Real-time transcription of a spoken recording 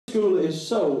School is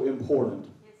so important.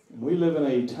 And we live in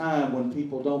a time when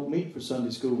people don't meet for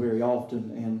Sunday school very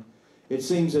often, and it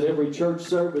seems that every church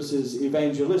service is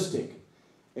evangelistic,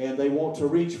 and they want to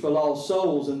reach for lost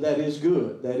souls, and that is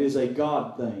good. That is a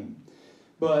God thing.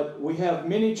 But we have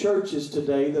many churches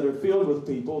today that are filled with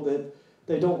people that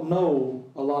they don't know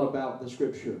a lot about the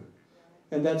Scripture.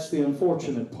 And that's the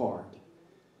unfortunate part.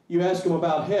 You ask them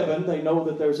about heaven, they know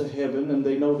that there's a heaven, and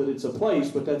they know that it's a place,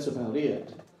 but that's about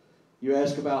it. You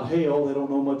ask about hell, they don't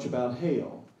know much about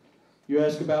hell. You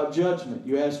ask about judgment.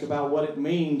 You ask about what it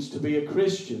means to be a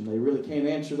Christian. They really can't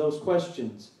answer those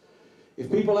questions.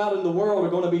 If people out in the world are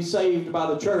going to be saved by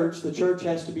the church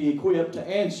has to be equipped to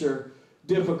answer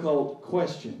difficult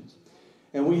questions.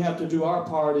 And we have to do our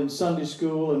part in Sunday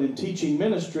school and in teaching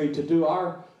ministry to do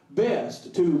our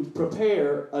best to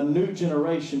prepare a new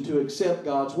generation to accept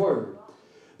God's Word.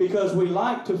 Because we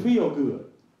like to feel good.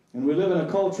 And we live in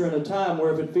a culture and a time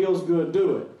where if it feels good,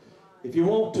 do it. If you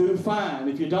want to, fine.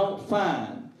 If you don't,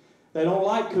 fine. They don't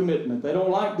like commitment. They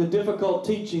don't like the difficult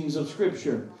teachings of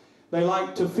Scripture. They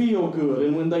like to feel good.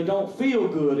 And when they don't feel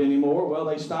good anymore, well,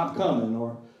 they stop coming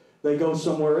or they go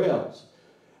somewhere else.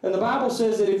 And the Bible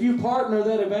says that if you partner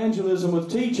that evangelism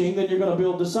with teaching, then you're going to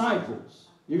build disciples.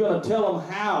 You're going to tell them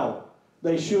how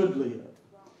they should live.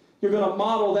 You're going to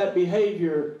model that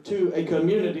behavior to a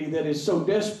community that is so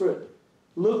desperate,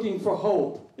 looking for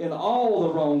hope in all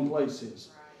the wrong places.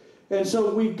 And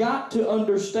so we've got to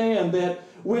understand that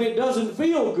when it doesn't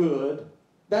feel good,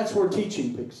 that's where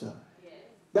teaching picks up.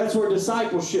 That's where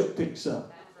discipleship picks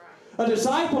up. A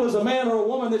disciple is a man or a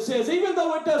woman that says, even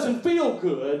though it doesn't feel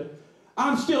good,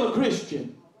 I'm still a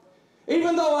Christian.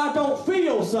 Even though I don't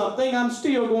feel something, I'm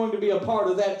still going to be a part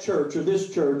of that church or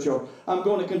this church, or I'm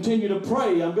going to continue to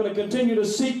pray. I'm going to continue to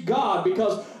seek God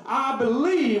because I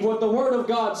believe what the Word of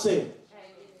God says.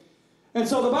 And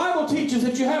so the Bible teaches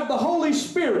that you have the Holy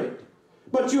Spirit,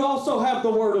 but you also have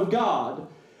the Word of God.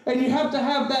 And you have to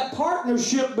have that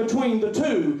partnership between the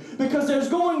two, because there's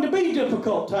going to be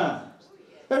difficult times.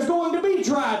 There's going to be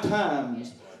dry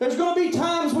times. There's going to be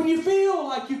times when you feel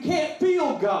like you can't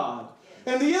feel God.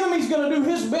 And the enemy's going to do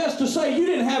his best to say you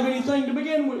didn't have anything to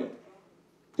begin with.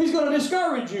 He's going to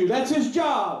discourage you. That's his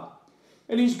job.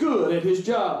 And he's good at his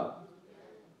job.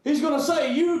 He's going to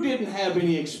say you didn't have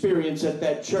any experience at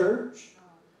that church.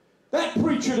 That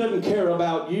preacher doesn't care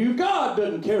about you. God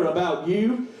doesn't care about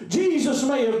you. Jesus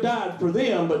may have died for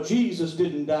them, but Jesus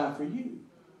didn't die for you.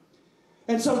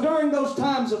 And so during those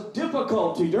times of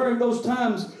difficulty, during those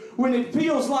times when it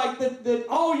feels like that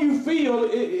all you feel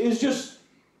is just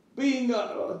being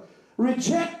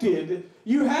rejected,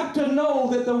 you have to know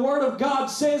that the Word of God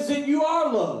says that you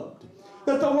are loved.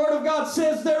 That the Word of God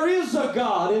says there is a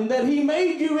God and that He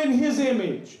made you in His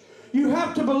image. You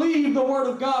have to believe the Word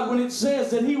of God when it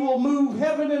says that He will move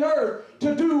heaven and earth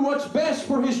to do what's best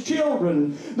for His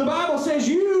children. The Bible says,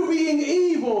 you being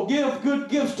evil give good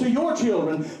gifts to your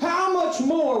children. How much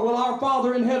more will our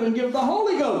Father in heaven give the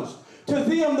Holy Ghost to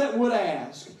them that would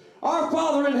ask? Our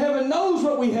Father in heaven knows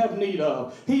what we have need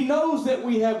of. He knows that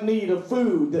we have need of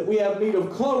food, that we have need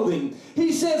of clothing.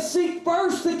 He says, seek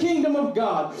first the kingdom of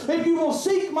God. If you will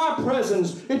seek my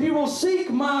presence, if you will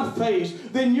seek my face,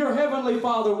 then your heavenly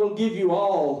Father will give you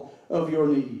all of your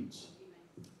needs.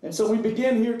 And so we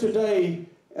begin here today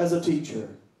as a teacher,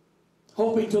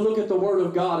 hoping to look at the Word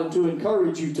of God and to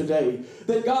encourage you today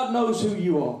that God knows who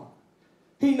you are.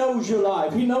 He knows your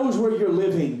life. He knows where you're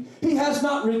living. He has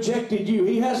not rejected you.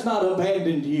 He has not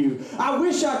abandoned you. I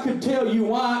wish I could tell you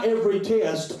why every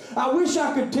test. I wish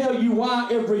I could tell you why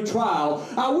every trial.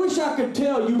 I wish I could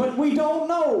tell you, but we don't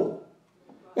know.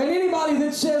 And anybody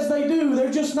that says they do,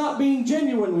 they're just not being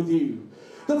genuine with you.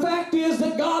 The fact is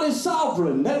that God is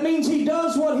sovereign. That means He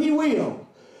does what He will.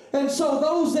 And so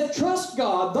those that trust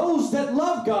God, those that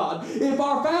love God, if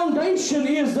our foundation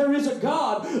is there is a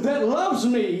God that loves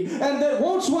me and that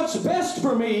wants what's best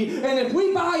for me, and if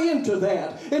we buy into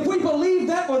that, if we believe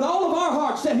that with all of our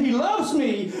hearts, that He loves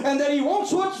me and that He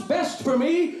wants what's best for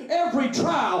me, every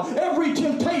trial, every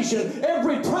temptation,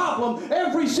 every problem,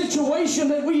 every situation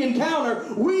that we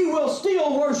encounter, we will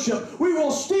still worship. We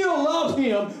will still love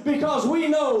Him because we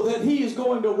know that He is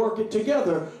going to work it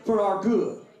together for our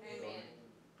good.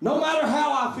 No matter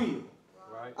how I feel,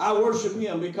 I worship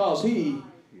Him because He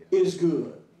is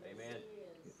good. Amen.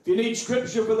 If you need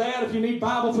scripture for that, if you need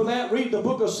Bible for that, read the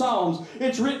book of Psalms.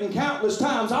 It's written countless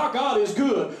times. Our God is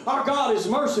good. Our God is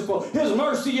merciful. His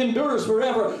mercy endures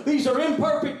forever. These are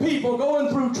imperfect people going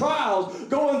through trials,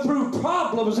 going through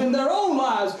problems in their own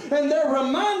lives, and they're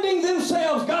reminding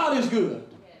themselves God is good.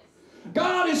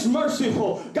 God is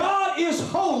merciful. God is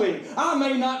holy. I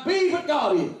may not be, but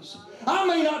God is. I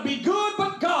may not be good,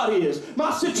 but God is.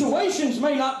 My situations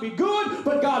may not be good,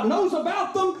 but God knows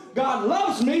about them. God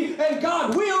loves me, and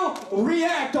God will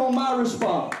react on my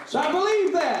response. I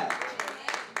believe that.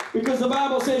 Because the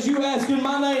Bible says, you ask in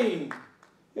my name,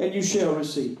 and you shall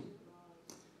receive.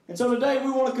 And so today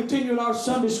we want to continue in our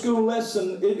Sunday school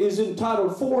lesson. It is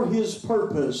entitled, For His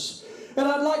Purpose. And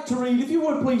I'd like to read, if you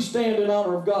would please stand in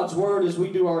honor of God's Word as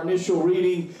we do our initial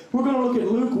reading. We're going to look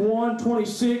at Luke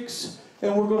 1:26,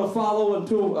 and we're going to follow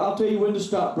until, I'll tell you when to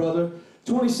stop, brother.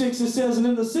 26, it says, And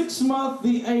in the 6th month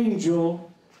the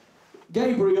angel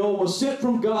Gabriel was sent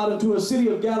from God into a city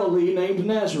of Galilee named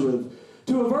Nazareth,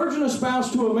 to a virgin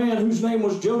espoused to a man whose name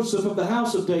was Joseph of the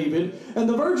house of David, and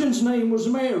the virgin's name was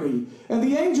Mary. And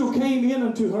the angel came in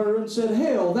unto her and said,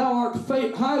 Hail, thou art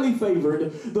highly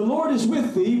favored, the Lord is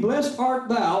with thee, blessed art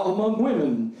thou among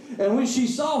women. And when she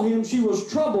saw him, she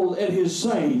was troubled at his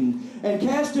saying, and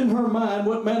cast in her mind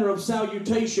what manner of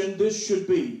salutation this should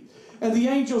be. And the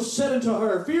angel said unto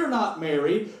her, Fear not,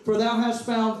 Mary, for thou hast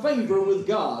found favor with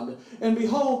God. And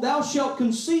behold, thou shalt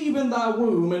conceive in thy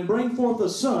womb, and bring forth a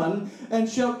son, and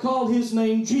shalt call his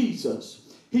name Jesus.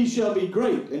 He shall be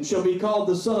great, and shall be called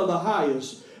the Son of the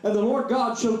Highest. And the Lord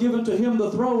God shall give unto him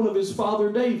the throne of his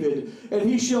father David, and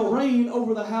he shall reign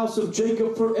over the house of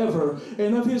Jacob forever,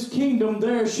 and of his kingdom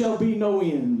there shall be no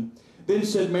end. Then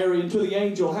said Mary unto the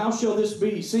angel, How shall this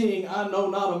be, seeing I know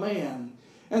not a man?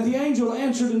 And the angel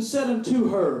answered and said unto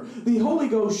her, The Holy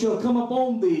Ghost shall come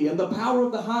upon thee, and the power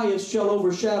of the highest shall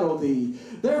overshadow thee.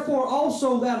 Therefore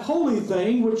also that holy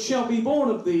thing which shall be born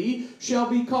of thee shall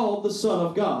be called the Son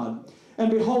of God.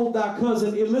 And behold, thy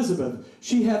cousin Elizabeth,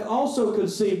 she hath also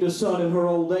conceived a son in her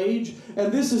old age, and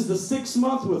this is the 6th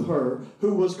month with her,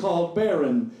 who was called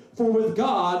barren. For with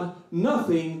God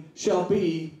nothing shall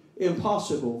be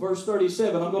impossible. Verse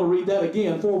 37, I'm going to read that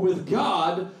again. For with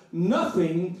God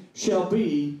nothing shall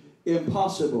be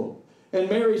impossible. And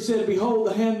Mary said, Behold,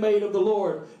 the handmaid of the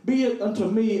Lord, be it unto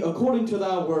me according to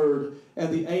thy word.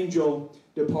 And the angel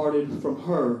departed from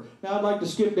her. Now I'd like to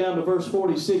skip down to verse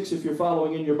 46 if you're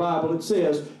following in your Bible. It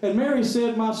says, And Mary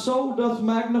said, My soul doth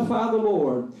magnify the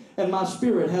Lord, and my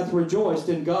spirit hath rejoiced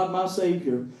in God my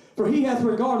Savior. For he hath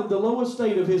regarded the low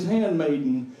estate of his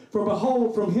handmaiden. For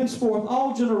behold, from henceforth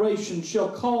all generations shall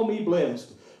call me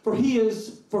blessed. For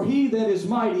he that is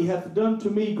mighty hath done to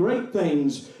me great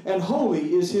things, and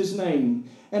holy is his name.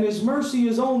 And his mercy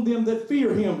is on them that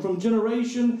fear him from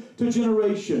generation to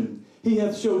generation. He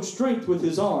hath showed strength with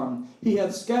his arm. He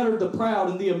hath scattered the proud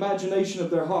in the imagination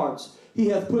of their hearts. He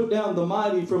hath put down the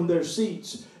mighty from their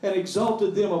seats, and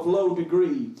exalted them of low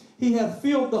degree. He hath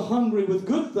filled the hungry with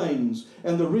good things,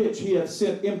 and the rich he hath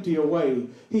sent empty away.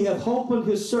 He hath holpen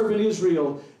his servant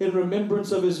Israel in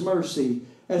remembrance of his mercy,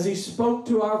 as he spoke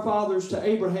to our fathers, to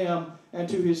Abraham, and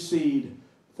to his seed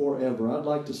forever. I'd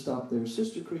like to stop there.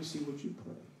 Sister Creasy, would you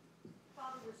pray?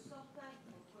 Father, we're so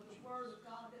thankful for the word of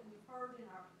God that we've heard in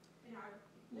our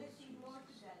listening, Lord,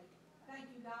 today. Thank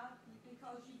you, God,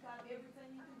 because you've got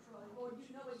everything in control. Lord, you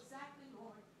know exactly,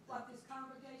 Lord, what this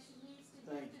congregation needs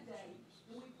to do today.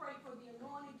 And we pray for the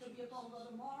anointing to be upon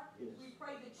Brother Mark. Yes. We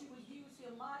pray that you would use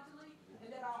him mightily, and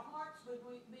that our hearts would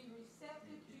be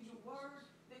receptive to your word.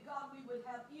 That, God, we would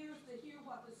have ears to hear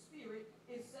what the Spirit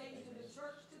is saying to the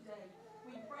church today.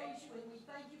 We praise you and we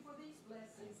thank you for these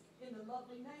blessings. In the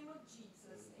lovely name of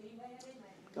Jesus. Amen.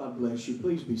 Amen. God bless you.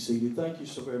 Please be seated. Thank you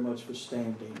so very much for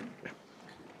standing.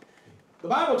 The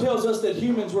Bible tells us that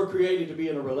humans were created to be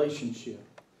in a relationship.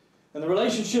 And the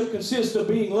relationship consists of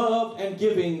being loved and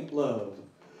giving love.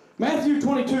 Matthew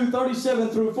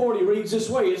 22:37 through 40 reads this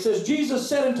way. It says, Jesus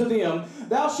said unto them,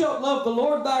 Thou shalt love the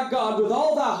Lord thy God with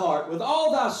all thy heart, with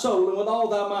all thy soul, and with all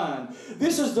thy mind.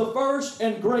 This is the first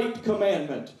and great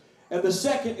commandment. And the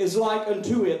second is like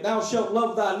unto it. Thou shalt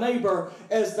love thy neighbor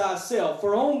as thyself.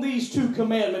 For on these two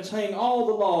commandments hang all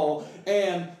the law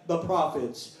and the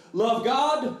prophets. Love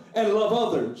God and love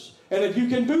others. And if you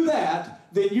can do that,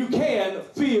 then you can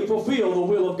fulfill the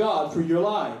will of God for your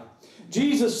life.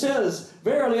 Jesus says,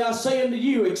 Verily I say unto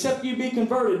you, except ye be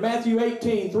converted, Matthew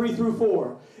 18:3 through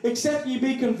 4. Except ye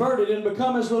be converted and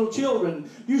become as little children,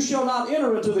 you shall not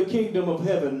enter into the kingdom of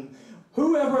heaven.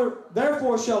 Whoever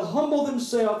therefore shall humble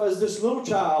himself as this little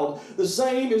child, the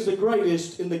same is the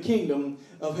greatest in the kingdom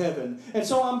of heaven. And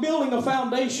so I'm building a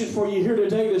foundation for you here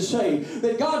today to say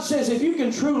that God says if you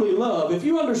can truly love, if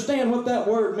you understand what that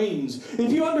word means,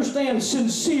 if you understand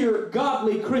sincere,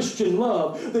 godly Christian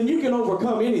love, then you can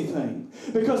overcome anything.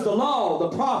 Because the law,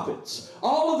 the prophets,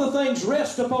 all of the things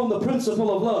rest upon the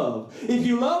principle of love. If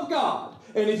you love God,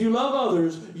 And if you love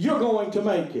others, you're going to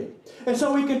make it. And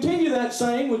so we continue that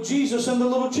saying with Jesus and the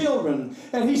little children.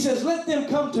 And he says, let them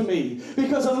come to me.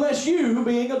 Because unless you,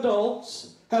 being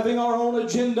adults, having our own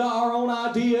agenda, our own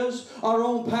ideas, our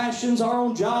own passions, our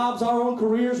own jobs, our own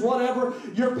careers, whatever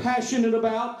you're passionate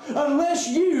about, unless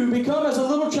you become as a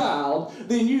little child,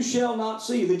 then you shall not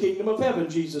see the kingdom of heaven,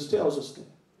 Jesus tells us that.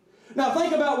 Now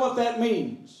think about what that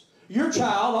means. Your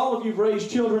child, all of you have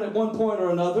raised children at one point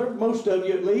or another, most of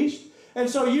you at least, and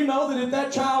so you know that if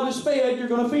that child is fed, you're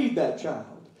going to feed that child.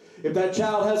 If that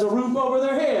child has a roof over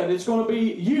their head, it's going to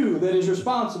be you that is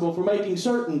responsible for making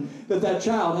certain that that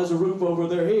child has a roof over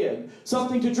their head.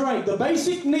 Something to drink. The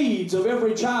basic needs of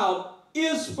every child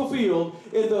is fulfilled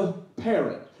in the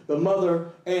parent, the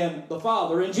mother, and the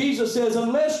father. And Jesus says,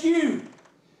 unless you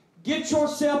get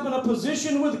yourself in a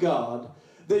position with God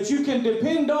that you can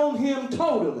depend on Him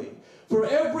totally for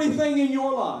everything in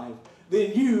your life,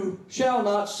 then you shall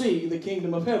not see the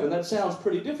kingdom of heaven. That sounds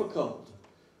pretty difficult.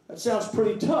 That sounds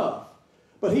pretty tough.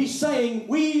 But he's saying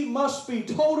we must be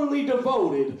totally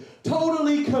devoted,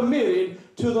 totally committed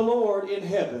to the Lord in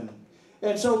heaven.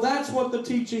 And so that's what the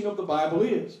teaching of the Bible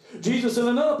is. Jesus in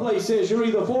another place says you're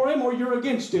either for Him or you're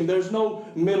against Him. There's no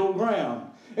middle ground.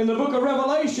 In the book of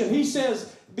Revelation, he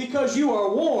says, because you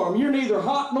are warm, you're neither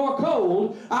hot nor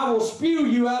cold, I will spew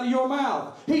you out of your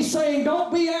mouth. He's saying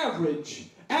don't be average.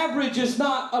 Average is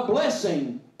not a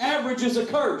blessing. Average is a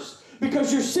curse.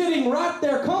 Because you're sitting right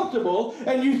there comfortable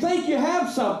and you think you have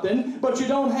something, but you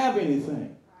don't have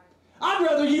anything. I'd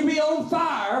rather you be on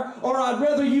fire or I'd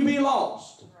rather you be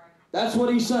lost. That's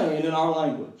what he's saying in our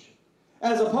language.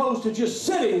 As opposed to just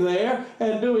sitting there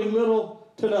and doing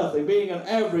little to nothing, being an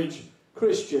average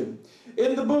Christian.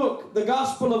 In the book, The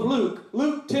Gospel of Luke,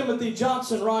 Luke Timothy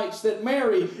Johnson writes that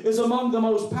Mary is among the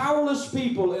most powerless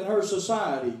people in her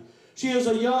society. She is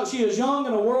young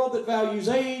in a world that values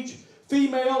age,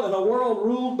 female in a world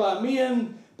ruled by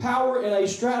men, power in a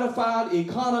stratified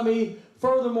economy.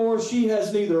 Furthermore, she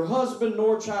has neither husband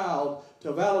nor child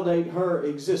to validate her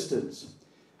existence.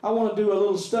 I want to do a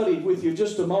little study with you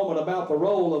just a moment about the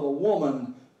role of a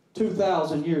woman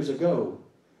 2,000 years ago.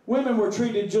 Women were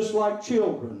treated just like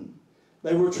children.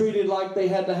 They were treated like they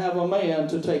had to have a man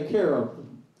to take care of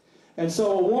them. And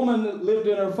so a woman lived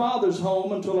in her father's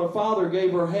home until her father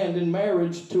gave her hand in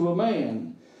marriage to a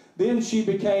man. Then she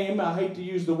became, I hate to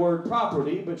use the word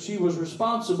property, but she was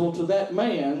responsible to that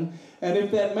man. And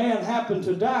if that man happened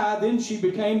to die, then she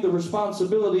became the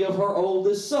responsibility of her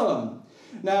oldest son.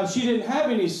 Now, if she didn't have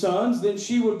any sons, then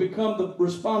she would become the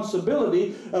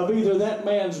responsibility of either that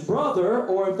man's brother,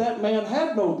 or if that man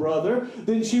had no brother,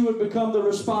 then she would become the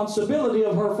responsibility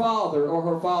of her father or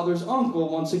her father's uncle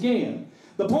once again.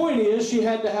 The point is, she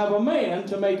had to have a man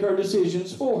to make her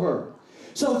decisions for her.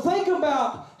 So think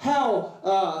about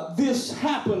how this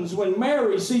happens when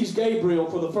Mary sees Gabriel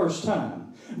for the first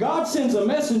time. God sends a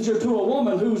messenger to a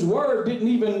woman whose word didn't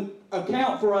even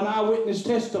account for an eyewitness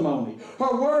testimony.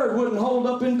 Her word wouldn't hold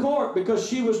up in court because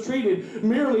she was treated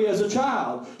merely as a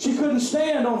child. She couldn't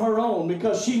stand on her own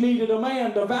because she needed a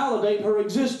man to validate her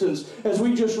existence, as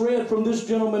we just read from this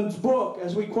gentleman's book,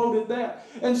 as we quoted that.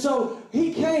 And so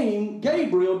he came,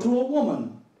 Gabriel, to a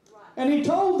woman. And he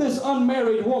told this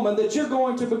unmarried woman that you're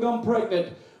going to become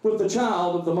pregnant with the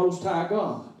child of the Most High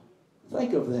God.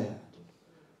 Think of that.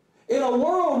 In a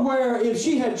world where if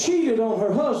she had cheated on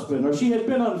her husband or she had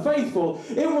been unfaithful,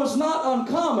 it was not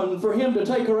uncommon for him to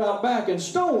take her out back and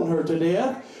stone her to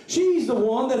death. She's the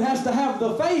one that has to have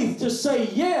the faith to say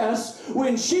yes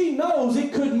when she knows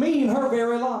it could mean her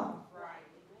very life.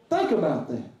 Think about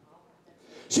that.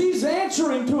 She's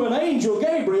answering to an angel,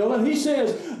 Gabriel, and he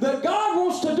says that God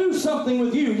wants to do something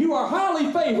with you. You are highly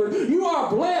favored. You are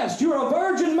blessed. You're a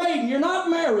virgin maiden. You're not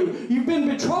married. You've been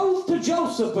betrothed to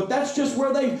Joseph, but that's just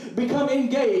where they become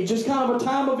engaged. It's kind of a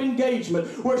time of engagement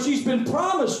where she's been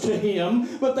promised to him,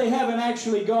 but they haven't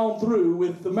actually gone through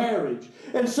with the marriage.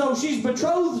 And so she's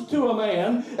betrothed to a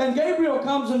man, and Gabriel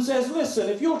comes and says, listen,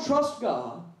 if you'll trust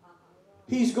God,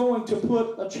 He's going to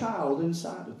put a child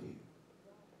inside of you.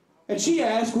 And she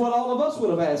asked what all of us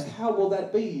would have asked. How will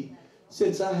that be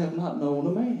since I have not known a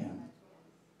man?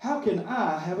 How can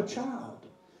I have a child?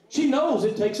 She knows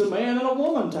it takes a man and a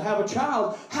woman to have a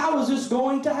child. How is this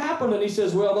going to happen? And he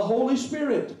says, well, the Holy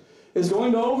Spirit is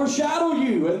going to overshadow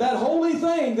you. And that holy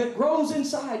thing that grows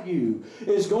inside you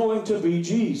is going to be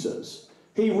Jesus.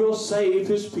 He will save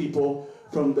His people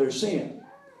from their sin.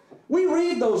 We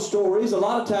read those stories. A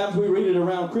lot of times we read it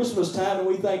around Christmas time and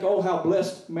we think, oh, how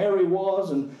blessed Mary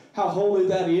was and how holy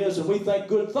that is. And we think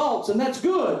good thoughts, and that's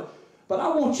good. But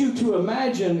I want you to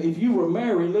imagine if you were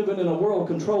Mary living in a world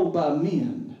controlled by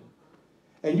men.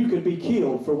 and you could be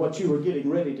killed for what you were getting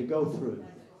ready to go through.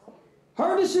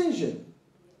 Her decision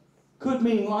could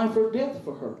mean life or death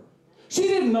for her. She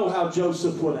didn't know how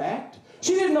Joseph would act.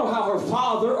 She didn't know how her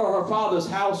father or her father's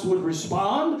house would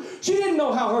respond. She didn't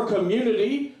know how her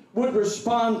community would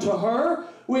respond to her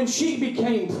when she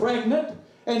became pregnant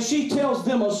and she tells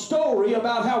them a story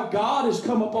about how God has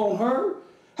come upon her.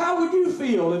 How would you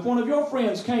feel if one of your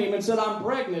friends came and said, I'm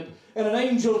pregnant, and an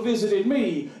angel visited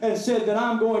me and said that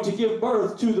I'm going to give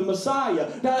birth to the Messiah?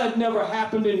 That had never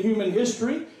happened in human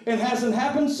history and hasn't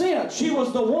happened since. She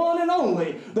was the one and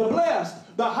only, the blessed,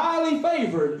 the highly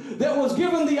favored, that was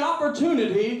given the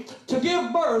opportunity to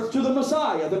give birth to the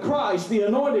Messiah, the Christ, the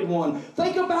anointed one.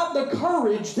 Think about the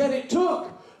courage that it took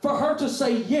for her to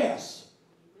say yes.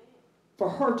 For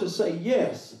her to say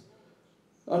yes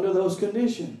under those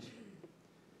conditions.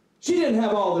 She didn't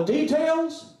have all the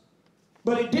details,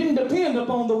 but it didn't depend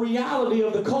upon the reality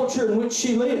of the culture in which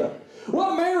she lived.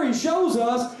 What Mary shows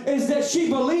us is that she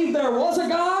believed there was a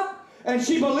God, and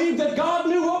she believed that God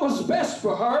knew what was best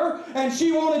for her, and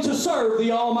she wanted to serve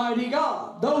the Almighty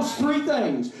God. Those three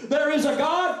things. There is a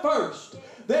God first.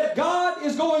 That God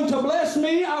is going to bless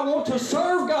me. I want to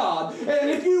serve God. And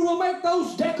if you will make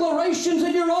those declarations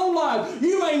in your own life,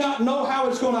 you may not know how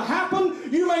it's going to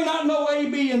happen. You may not know A,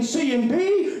 B, and C, and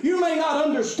D. You may not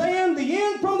understand the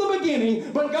end from the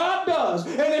beginning, but God does.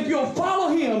 And if you'll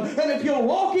follow Him, and if you'll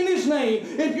walk in His name,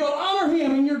 if you'll honor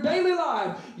Him in your daily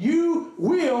life, you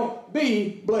will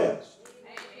be blessed.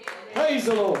 Praise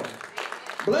the Lord.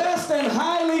 Blessed and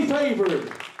highly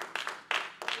favored.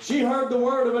 She heard the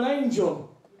word of an angel.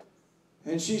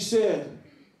 And she said,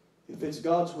 if it's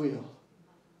God's will,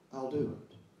 I'll do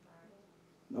it.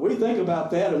 Now we think about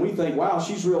that and we think, wow,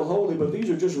 she's real holy, but these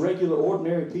are just regular,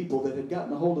 ordinary people that had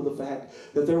gotten a hold of the fact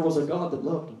that there was a God that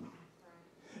loved them.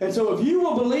 And so if you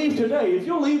will believe today, if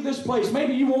you'll leave this place,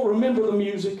 maybe you won't remember the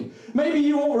music. Maybe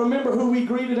you won't remember who we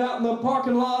greeted out in the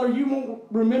parking lot, or you won't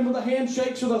remember the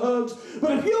handshakes or the hugs.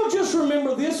 But if you'll just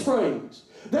remember this phrase,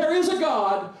 there is a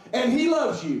God and He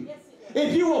loves you.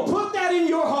 If you will put that in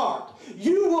your heart,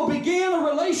 you will begin a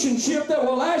relationship that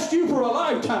will last you for a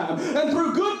lifetime. And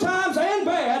through good times and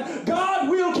bad, God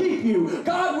will keep you.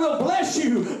 God will bless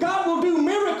you. God will do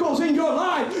miracles in your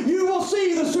life. You will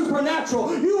see the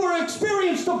supernatural. You will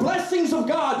experience the blessings of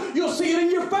God. You'll see it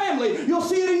in your family. You'll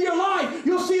see it in your life.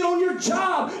 You'll see it on your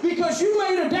job, because you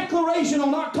made a declaration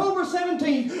on October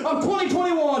 17th of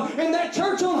 2021 in that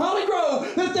church on Holly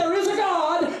Grove that there is a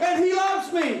God and He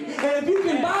loves me. And if you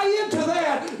can buy into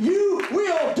that, you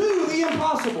will do the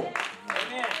impossible.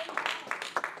 Amen.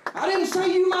 I didn't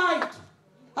say you might.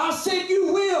 I said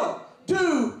you will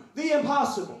do the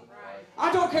impossible.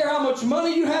 I don't care how much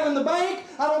money you have in the bank.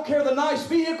 I don't care the nice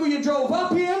vehicle you drove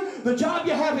up in, the job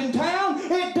you have in town.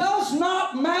 It does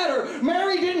not matter.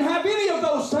 Mary didn't have any of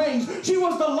those things. She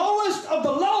was the lowest of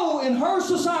the low in her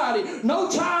society. No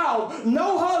child,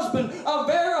 no husband,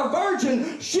 a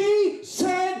virgin. She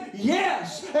said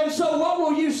yes. And so what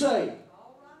will you say?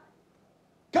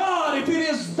 God, if it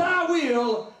is thy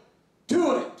will,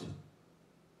 do it.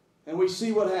 And we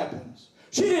see what happens.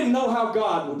 She didn't know how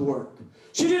God would work.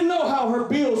 She didn't know how her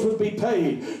bills would be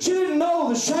paid. She didn't know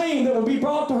the shame that would be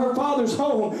brought to her father's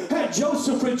home had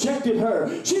Joseph rejected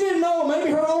her. She didn't know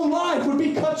maybe her own life would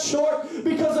be cut short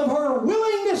because of her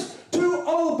willingness to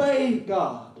obey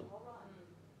God.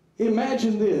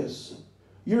 Imagine this.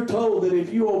 You're told that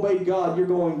if you obey God, you're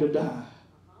going to die.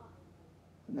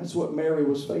 And that's what Mary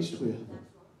was faced with.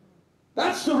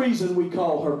 That's the reason we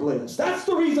call her blessed. That's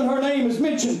the reason her name is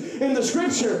mentioned in the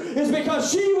Scripture, is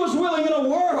because she was willing in a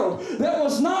world that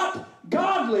was not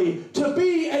godly to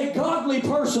be a godly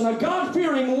person, a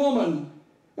God-fearing woman,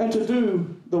 and to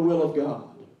do the will of God.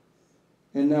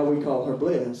 And now we call her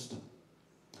blessed.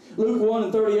 Luke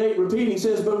 1:38 repeating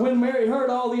says, but when Mary heard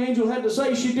all the angel had to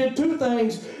say, she did two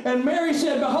things. And Mary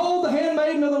said, behold the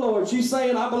handmaiden of the Lord. She's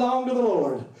saying, I belong to the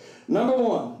Lord. Number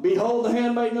one, behold the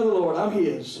handmaiden of the Lord. I'm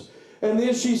His. And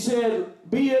then she said,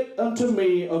 be it unto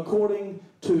me according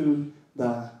to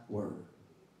thy word.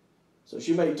 So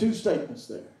she made two statements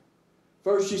there.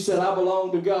 First she said, I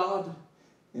belong to God,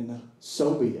 and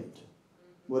so be it.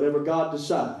 Whatever God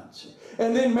decides.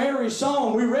 And then Mary's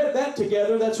song, we read that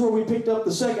together. That's where we picked up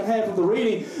the second half of the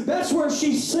reading. That's where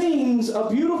she sings a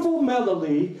beautiful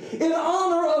melody in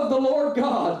honor of the Lord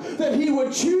God, that He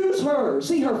would choose her.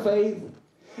 See her faith?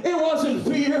 It wasn't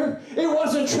fear. It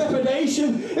wasn't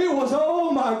trepidation. It was,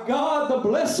 oh my God, the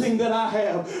blessing that I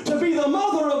have to be the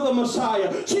mother of the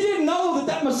Messiah. She didn't know that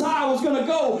that Messiah was going to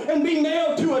go and be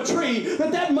nailed to a tree,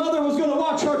 that that mother was going to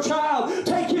watch her child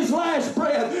take his last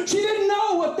breath. She didn't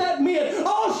know what that meant.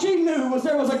 All she knew was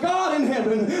there was a God in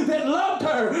heaven that loved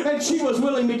her, and she was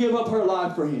willing to give up her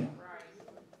life for him.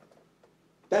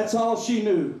 That's all she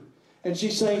knew. And she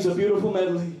sings a beautiful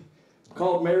medley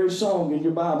called Mary's Song. In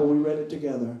your Bible, we read it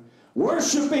together.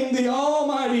 Worshiping the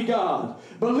Almighty God,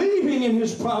 believing in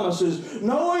his promises,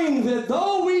 knowing that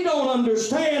though we don't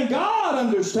understand, God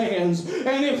understands.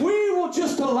 And if we will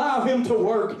just allow him to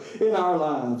work in our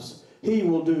lives, he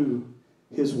will do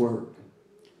his work.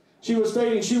 She was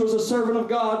stating she was a servant of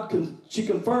God. She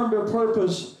confirmed her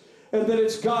purpose, and that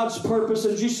it's God's purpose,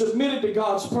 and she submitted to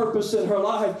God's purpose in her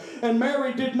life. And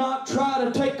Mary did not try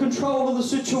to take control of the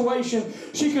situation.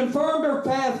 She confirmed her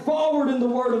path forward in the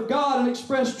Word of God and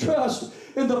expressed trust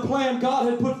in the plan God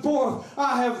had put forth.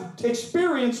 I have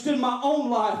experienced in my own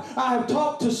life, I have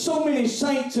talked to so many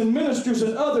saints and ministers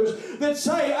and others that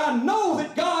say, I know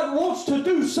that God wants to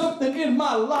do something in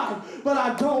my life, but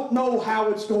I don't know how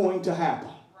it's going to happen.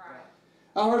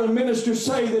 I heard a minister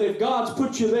say that if God's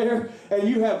put you there and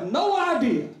you have no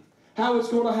idea how it's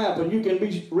going to happen, you can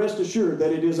be rest assured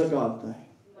that it is a God thing.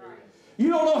 You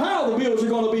don't know how the bills are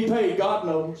going to be paid. God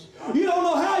knows. You don't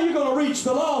know how you're going to reach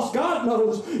the lost. God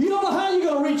knows. You don't know how you're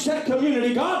going to reach that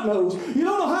community. God knows. You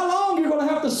don't know how long you're going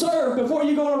to have to serve before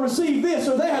you're going to receive this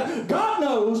or that. God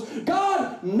knows.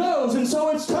 God knows. And so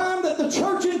it's time that the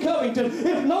church in Covington,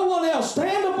 if no one else,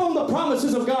 stand upon the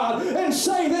promises of God and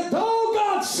say that though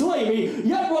God slay me,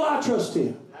 yet will I trust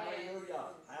him. Hallelujah.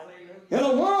 Hallelujah. In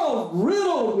a world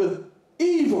riddled with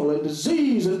evil and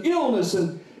disease and illness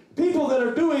and people that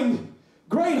are doing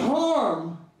great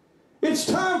harm, it's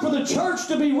time for the church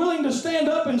to be willing to stand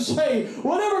up and say,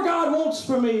 whatever God wants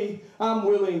for me, I'm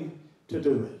willing to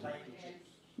do it.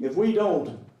 If we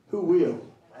don't, who will?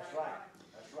 That's right.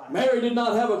 That's right. Mary did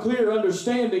not have a clear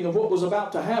understanding of what was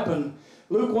about to happen.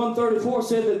 Luke 1:34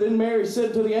 said that then Mary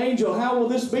said to the angel, how will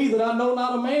this be that I know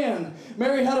not a man?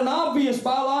 Mary had an obvious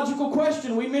biological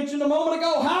question. We mentioned a moment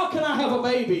ago, how can I have a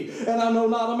baby and I know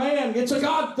not a man? It's a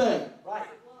God thing. Right.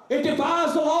 It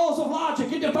defies the laws of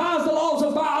logic. It defies the laws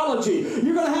of biology.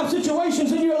 You're going to have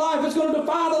situations in your life that's going to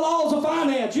defy the laws of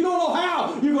finance. You don't know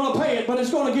how you're going to pay it, but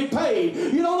it's going to get paid.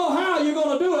 You don't know how you're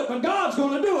going to do it, but God's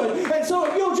going to do it. And so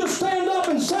if you'll just stand up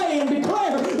and say and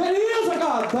declare that it is a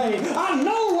God thing. I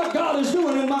know what God is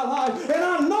doing in my life, and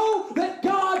I know that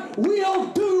God will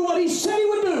do what he said he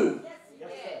would do. Yes,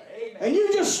 and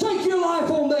you just stake your life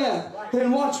on that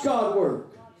and watch God work.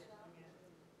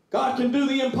 God can do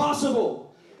the impossible.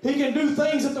 He can do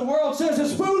things that the world says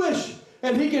is foolish,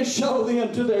 and he can show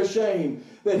them to their shame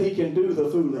that he can do the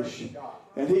foolish.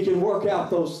 And he can work out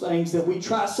those things that we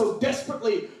try so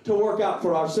desperately to work out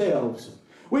for ourselves.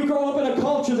 We grow up in a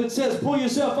culture that says, pull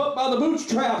yourself up by the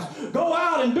bootstraps. Go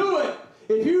out and do it.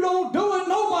 If you don't do it,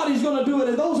 nobody's going to do it.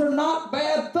 And those are not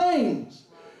bad things.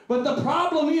 But the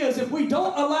problem is, if we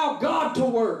don't allow God to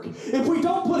work, if we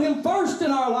don't put him first in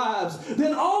our lives,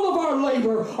 then all of our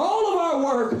labor, all of our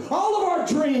work, all of our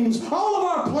dreams, all of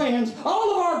our plans,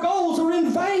 all of our goals are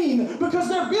in vain because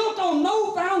they're built on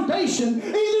no foundation.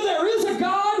 Either there is a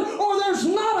God or there's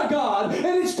not a God.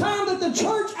 And it's time that the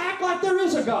church act like there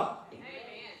is a God. Amen.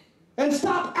 And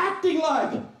stop acting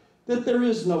like that there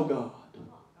is no God.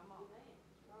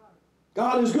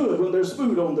 God is good when there's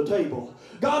food on the table.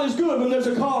 God is good when there's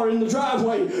a car in the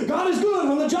driveway. God is good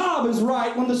when the job is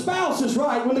right, when the spouse is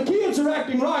right, when the kids are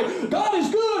acting right. God is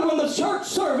good when the church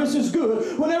service is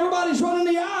good, when everybody's running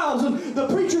the aisles and the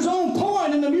preacher's on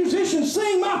point and the musicians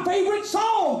sing my favorite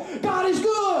song. God is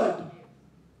good.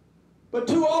 But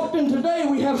too often today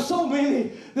we have so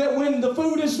many that when the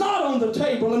food is not on the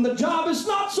table and the job is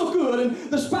not so good and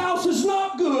the spouse is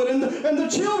not good and the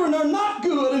children are not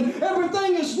good and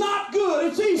everything is not good,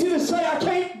 it's easy to say, I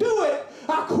can't do it.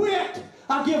 I quit.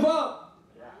 I give up.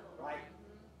 Yeah, right.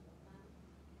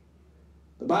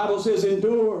 The Bible says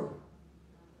endure.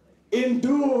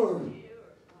 Endure.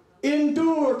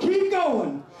 Endure. Keep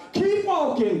going. Keep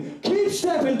walking. Keep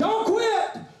stepping. Don't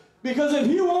quit. Because if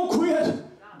you won't quit,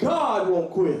 God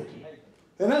won't quit.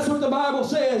 And that's what the Bible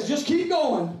says. Just keep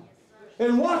going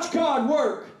and watch God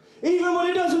work. Even when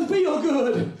it doesn't feel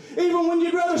good. Even when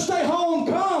you'd rather stay home,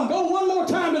 come. Go one more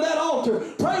time to that altar.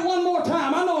 Pray one more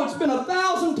time. I know it's been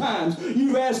 1,000 times.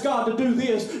 You've asked God to do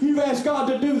this. You've asked God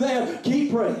to do that.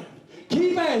 Keep praying.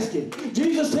 Keep asking. asking.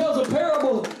 Jesus tells a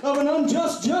parable of an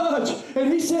unjust judge,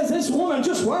 and he says this woman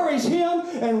just worries him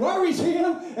and worries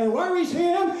him and worries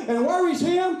him and worries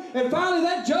him, and finally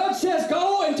that judge says,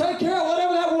 go and take care of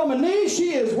whatever that woman needs.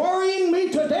 She is worrying me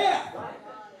to death.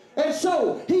 And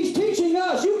so, he's teaching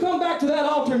us, you come back to that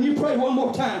altar and you pray one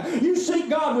more time. You seek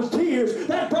God with tears,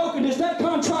 that brokenness, that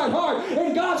contrite heart,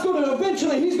 and God's going to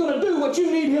eventually, he's going to do what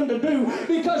you need him to do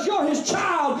because you're his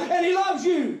child and he loves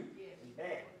you.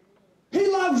 He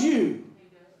loves you.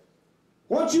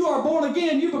 Once you are born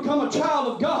again, you become a child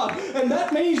of God. And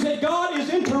that means that God is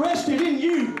interested in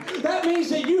you. That means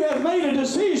that you have made a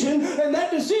decision, and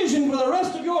that decision for the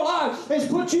rest of your life has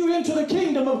put you into the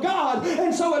kingdom of God.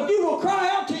 And so if you will cry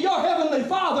out to your heavenly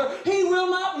Father, he will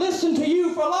not listen to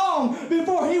you for long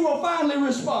before he will finally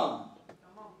respond.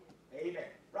 Amen.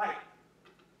 Right.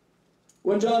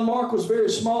 When John Mark was very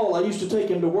small, I used to take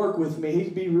him to work with me.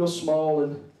 He'd be real small,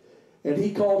 and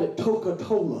he called it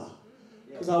Coca-Cola.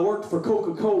 Because I worked for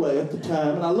Coca-Cola at the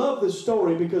time. And I love this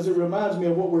story because it reminds me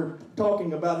of what we're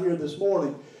talking about here this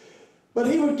morning. But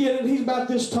he would get it. He's about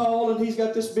this tall, and he's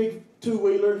got this big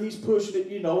two-wheeler, and he's pushing it,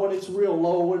 you know, and it's real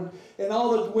low. And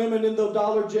all the women in the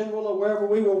Dollar General or wherever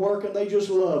we were working, they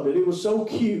just loved it. It was so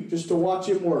cute just to watch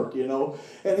him work, you know.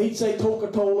 And he'd say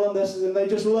Coca-Cola, and they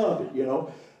just loved it, you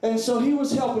know. And so he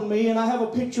was helping me, and I have a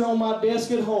picture on my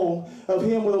desk at home of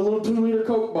him with a little 2-liter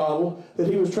Coke bottle that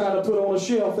he was trying to put on a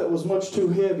shelf that was much too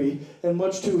heavy and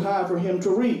much too high for him to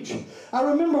reach. I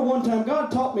remember one time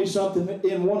God taught me something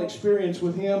in one experience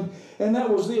with him, and that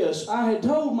was this. I had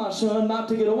told my son not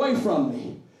to get away from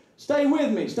me. Stay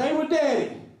with me. Stay with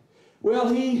Daddy. Well,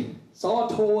 he saw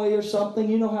a toy or something.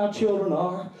 You know how children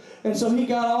are. And so he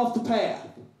got off the path.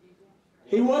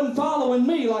 He wasn't following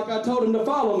me like I told him to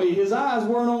follow me. His eyes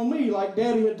weren't on me like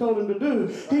Daddy had told him to do.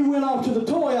 He went off to the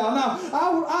toy aisle.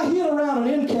 Now, I hid around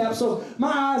an end cap, so my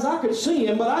eyes, I could see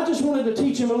him, but I just wanted to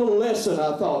teach him a little lesson,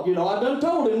 I thought. You know, I done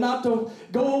told him not to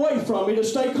go away from me, to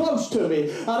stay close to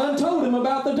me. I done told him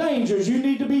about the dangers. You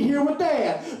need to be here with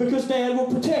Dad because Dad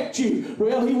will protect you.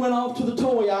 Well, he went off to the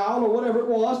toy aisle or whatever it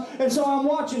was, and so I'm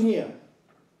watching him.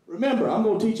 Remember, I'm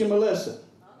going to teach him a lesson.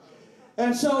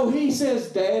 And so he says,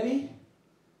 Daddy.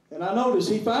 And I notice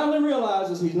he finally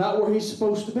realizes he's not where he's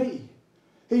supposed to be.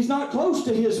 He's not close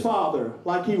to his father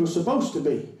like he was supposed to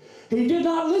be. He did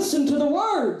not listen to the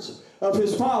words of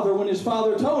his father when his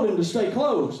father told him to stay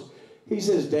close. He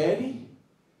says, Daddy.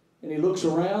 And he looks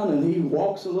around and he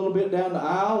walks a little bit down the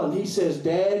aisle and he says,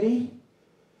 Daddy.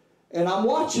 And I'm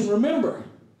watching, remember,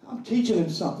 I'm teaching him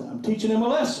something. I'm teaching him a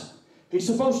lesson. He's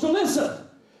supposed to listen.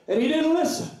 And he didn't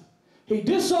listen. He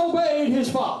disobeyed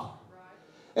his father.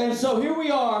 And so here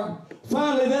we are.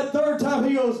 Finally, that third time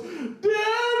he goes, Daddy!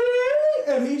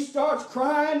 And he starts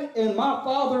crying. And my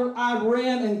father, I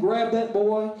ran and grabbed that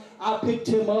boy. I picked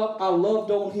him up. I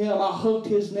loved on him. I hugged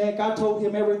his neck. I told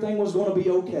him everything was going to be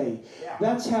okay. Yeah.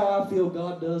 That's how I feel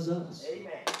God does us.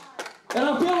 Amen. And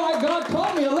I feel like God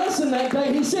taught me a lesson that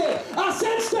day. He said, I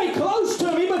said stay close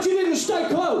to me, but you didn't stay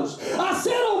close. I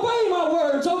said obey my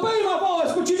words, obey my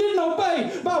voice, but you didn't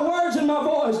obey my words and my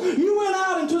voice. You went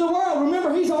out into the world.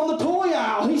 Remember, he's on the toy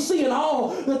aisle. He's seeing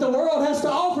all that the world has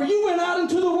to offer. You went out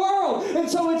into the world, and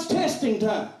so it's testing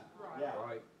time. Yeah.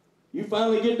 Right. You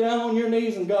finally get down on your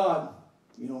knees, and God,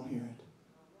 you don't hear it.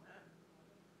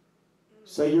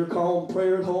 Say your calm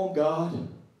prayer at home, God,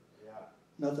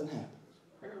 nothing happens.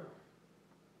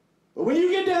 But when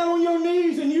you get down on your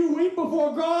knees and you weep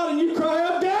before God and you cry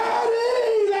out,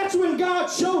 Daddy, that's when God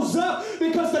shows up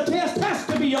because the test has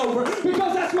to be over.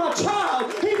 Because that's my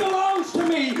child. He belongs to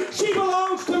me. She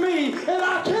belongs to me. And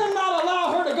I cannot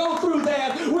allow her to go through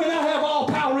that when I have all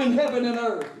power in heaven and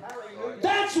earth.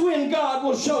 That's when God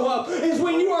will show up, is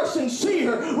when you are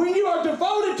sincere, when you are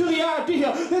devoted to the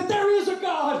idea that there is a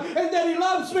God and that He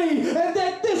loves me and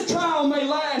that this trial may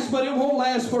last, but it won't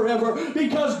last forever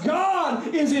because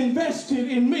God is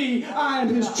invested in me. I am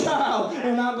His child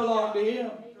and I belong to Him.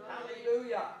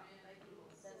 Hallelujah.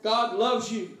 God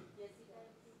loves you.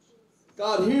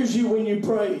 God hears you when you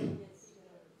pray.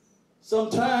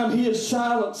 Sometimes He is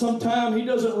silent. Sometimes He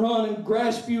doesn't run and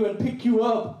grasp you and pick you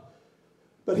up.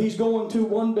 But He's going to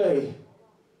one day.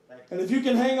 And if you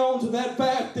can hang on to that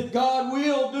fact that God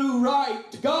will do right.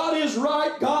 God is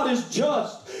right. God is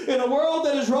just. In a world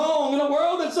that is wrong, in a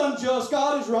world that's unjust,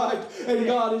 God is right and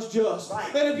God is just.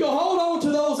 And if you'll hold on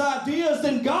to those ideas,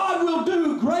 then God will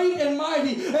do great and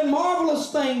mighty and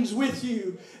marvelous things with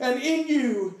you and in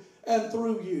you and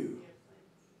through you.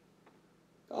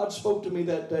 God spoke to me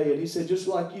that day and He said, just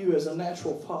like you as a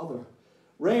natural father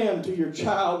ran to your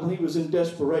child when he was in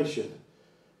desperation,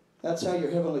 that's how your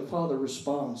Heavenly Father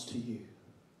responds to you.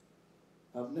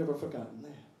 I've never forgotten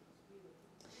that.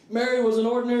 Mary was an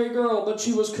ordinary girl, but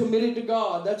she was committed to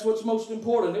God. That's what's most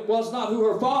important. It was not who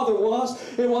her father was.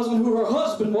 It wasn't who her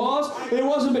husband was. It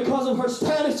wasn't because of her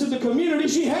status in the community.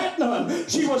 She had none.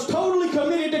 She was totally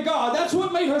committed to God. That's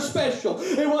what made her special.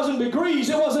 It wasn't degrees.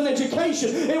 It wasn't education.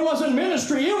 It wasn't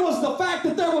ministry. It was the fact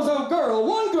that there was a girl,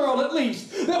 one girl at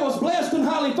least, that was blessed and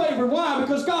highly favored. Why?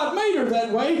 Because God made her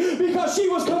that way, because she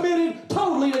was committed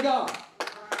totally to God.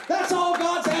 That's all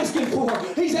God's asking for.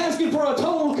 He's asking for a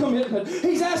total commitment.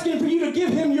 He's asking for you to give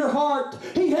Him your heart.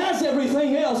 He has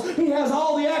everything else. He has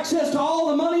all the access to all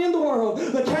the money in the world,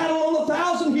 the cattle on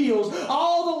 1,000 hills,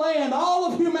 all the land, all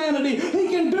of humanity. He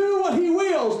can do what He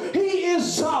wills. He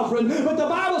is sovereign. But the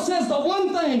Bible says the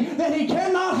one thing that He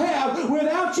cannot have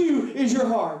without you is your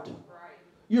heart,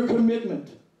 your commitment,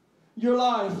 your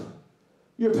life,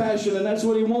 your passion. And that's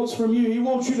what He wants from you. He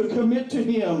wants you to commit to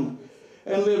Him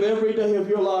and live every day of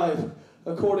your life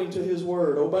according to His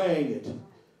Word, obeying it,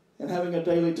 and having a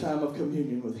daily time of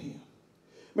communion with Him.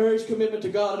 Mary's commitment to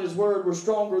God and His Word were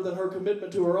stronger than her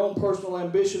commitment to her own personal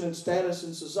ambition and status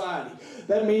in society.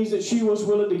 That means that she was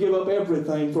willing to give up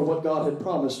everything for what God had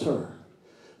promised her.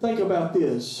 Think about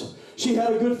this. She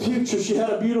had a good future. She had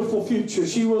a beautiful future.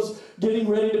 She was getting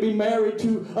ready to be married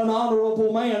to an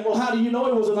honorable man. Well, how do you know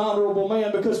he was an honorable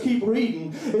man? Because keep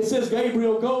reading. It says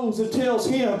Gabriel goes and tells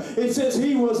him. It says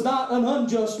he was not an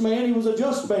unjust man. He was a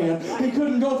just man. He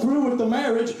couldn't go through with the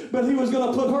marriage, but he was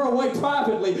going to put her away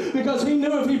privately, because he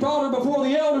knew if he brought her before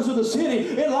the elders of the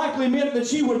city, it likely meant that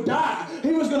she would die.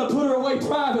 He was going to put her away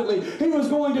privately. He was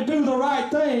going to do the right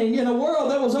thing in a world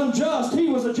that was unjust. He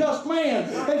was a just man.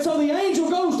 And so the angel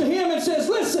goes to him and says,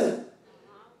 listen,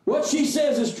 what she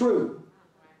says is true.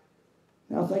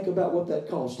 Now think about what that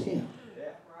cost him. Yeah.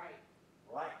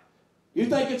 Right. You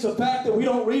think it's a fact that we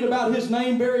don't read about his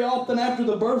name very often after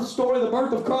the birth story, the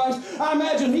birth of Christ? I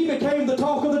imagine he became the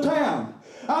talk of the town.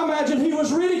 I imagine he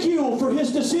was ridiculed for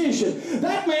his decision.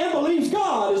 That man believes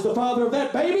God is the father of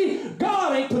that baby.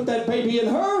 God ain't put that baby in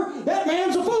her. That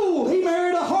man's a fool. He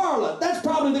married a harlot. That's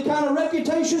probably the kind of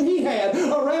reputation he had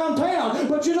around town.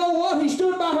 But you know what? He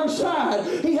stood by her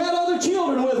side. He had other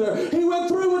children with her. He went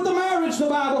through with the marriage, the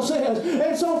Bible says.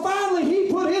 And so finally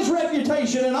he put his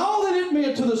reputation and all that it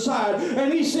meant to the side.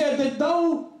 And he said that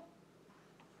though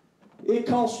it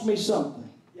cost me something,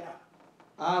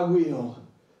 I will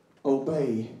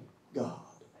obey God.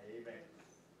 Amen.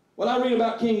 When I read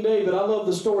about King David, I love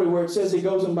the story where it says he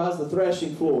goes and buys the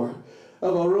threshing floor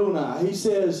of Araunah. He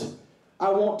says,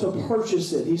 I want to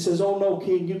purchase it. He says, oh no,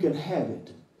 King, you can have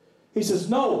it. He says,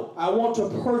 no, I want to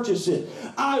purchase it.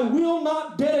 I will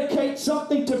not dedicate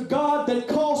something to God that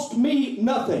cost me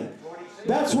nothing.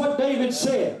 That's what David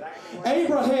said.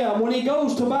 Abraham, when he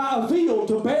goes to buy a field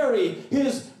to bury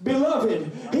his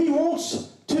beloved, he wants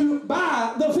to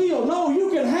buy the field. No, you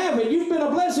can have it. You've been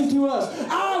a blessing to us.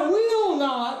 I will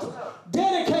not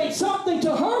dedicate something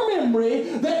to her memory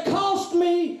that cost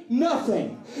me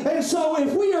nothing. And so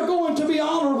if we are going to be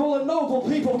honorable and noble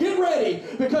people, get ready,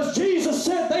 because Jesus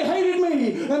said they hated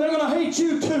me and they're going to hate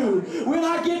you too. When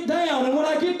I get down and when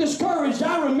I get discouraged,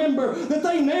 I remember that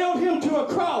they nailed him to a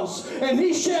cross and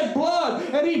he shed blood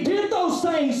and he did those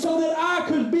things so that I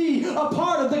could be a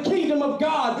part of the kingdom of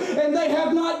God. And they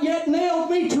have not yet nailed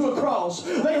me to a cross.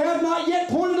 They have not yet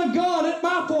pointed a gun at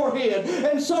my forehead.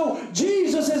 And so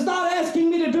Jesus is not asking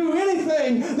me to do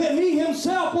anything that he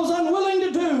himself was unwilling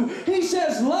to do. He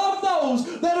says, love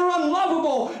those that are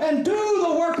unlovable and do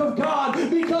the work of God,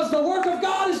 because the work of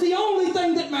God is the only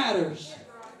thing that matters.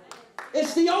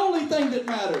 It's the only thing that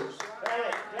matters.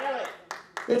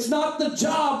 It's not the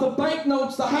job, the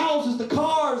banknotes, the houses, the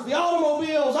cars, the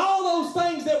automobiles, all those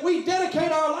things that we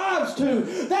dedicate our lives to.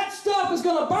 That stuff is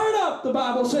going to burn up, the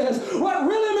Bible says. What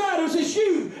really matters is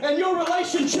you and your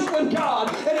relationship with God.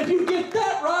 And if you get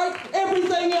that right,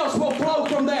 everything else will flow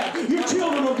from that. Your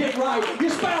children will get right.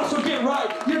 Your spouse will get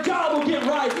right. Your job will get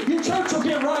right. Your church will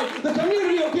get right. The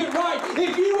community will get right.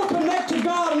 If you will connect to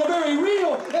God in a very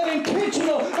real and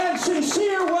intentional and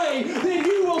sincere way, then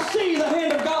you will see the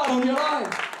hand of God on your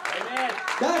life.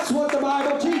 That's what the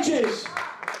Bible teaches.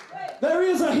 There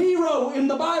is a hero in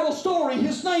the Bible story.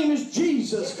 His name is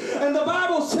Jesus. And the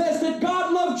Bible says that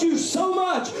God loved you so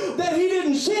much that he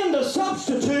didn't send a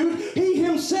substitute. He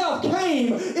himself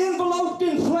came enveloped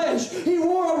in flesh. He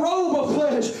wore a robe of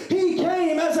flesh. He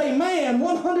came as a man,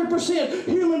 100%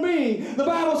 human being. The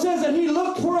Bible says that he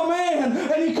looked for a man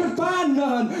and he could find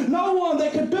none. No one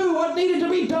that could do what needed to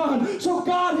be done. So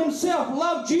God himself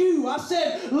loved you. I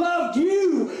said loved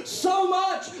you so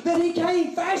much that he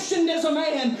came fashioned as a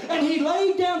man, and he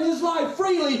laid down his life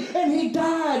freely, and he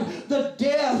died the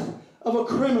death of a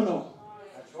criminal.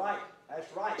 That's right.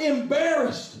 That's right.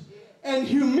 Embarrassed and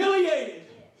humiliated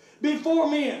before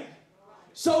men,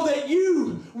 so that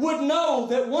you would know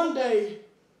that one day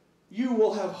you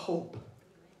will have hope.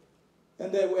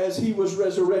 And that as he was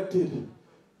resurrected,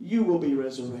 you will be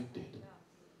resurrected.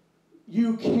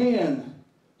 You can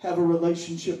have a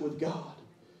relationship with God.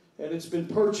 And it's been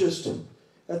purchased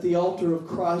at the altar of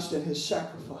Christ and his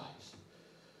sacrifice.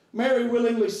 Mary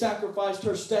willingly sacrificed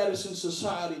her status in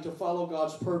society to follow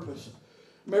God's purpose.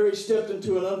 Mary stepped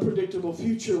into an unpredictable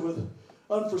future with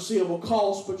unforeseeable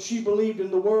costs, but she believed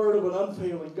in the word of an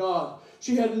unfailing God.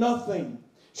 She had nothing.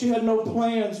 She had no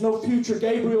plans, no future.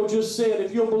 Gabriel just said,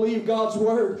 if you'll believe God's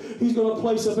word, he's going to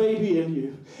place a baby in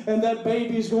you. And that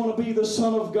baby is going to be the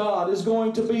Son of God, is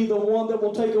going to be the one that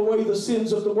will take away the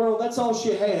sins of the world. That's all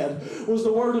she had, was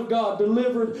the word of God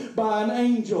delivered by an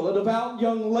angel, a devout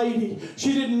young lady.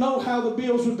 She didn't know how the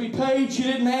bills would be paid. She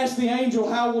didn't ask the angel,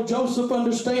 how will Joseph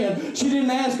understand? She didn't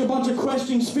ask a bunch of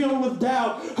questions filled with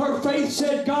doubt. Her faith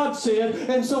said, God said,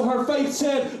 and so her faith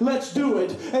said, let's do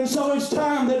it. And so it's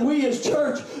time that we as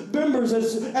church members,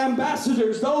 as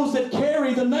ambassadors, those that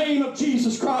carry the name of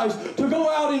Jesus Christ, to go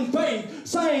out in faith,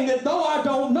 saying that though I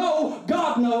don't know,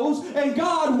 God knows, and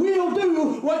God will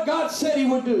do what God said he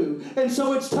would do. And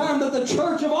so it's time that the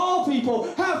church of all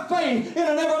people have faith in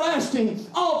an everlasting,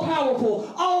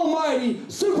 all-powerful, almighty,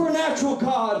 supernatural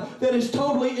God that is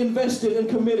totally invested and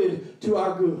committed to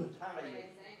our good.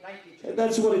 And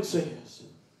that's what it says.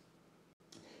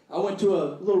 I went to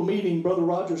a little meeting, Brother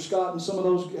Roger Scott and some of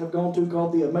those have gone to,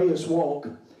 called the Emmaus Walk.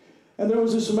 And there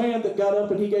was this man that got up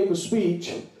and he gave a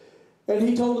speech. And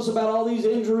he told us about all these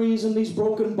injuries and these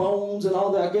broken bones and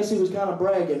all that. I guess he was kind of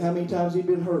bragging how many times he'd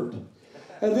been hurt.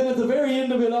 And then at the very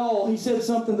end of it all, he said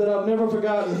something that I've never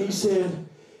forgotten. He said,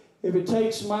 if it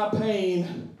takes my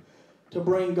pain to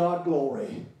bring God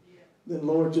glory, then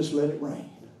Lord, just let it rain.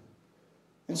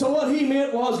 And so what he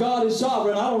meant was God is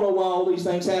sovereign. I don't know why all these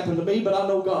things happen to me, but I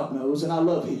know God knows and I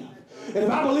love him. And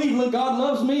if I believe that God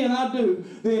loves me, and I do,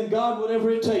 then God, whatever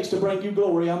it takes to bring you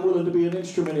glory, I'm willing to be an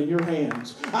instrument in your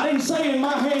hands. I didn't say in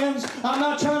my hands. I'm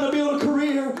not trying to build a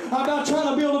career. I'm not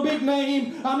trying to build a big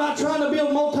name. I'm not trying to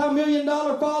build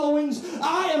multi-million-dollar followings.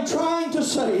 I am trying to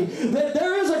say that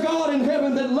there is a God in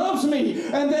heaven that loves me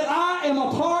and that I am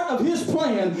a part of his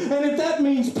plan. And if that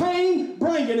means pain,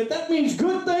 bring it. If that means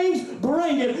good things,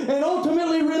 bring it. And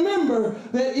ultimately remember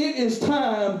that it is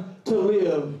time to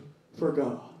live for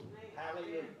God.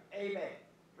 Amen.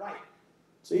 Right.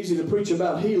 It's easy to preach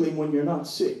about healing when you're not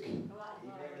sick.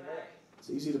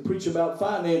 It's easy to preach about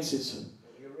finances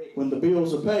when the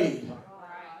bills are paid.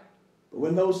 But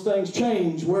when those things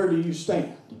change, where do you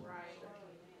stand?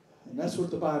 And that's what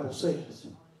the Bible says.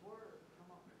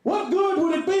 What good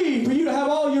would it be for you to have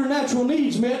all your natural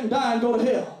needs met and die and go to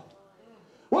hell?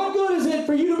 What good is it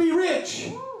for you to be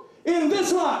rich in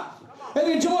this life and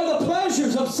enjoy the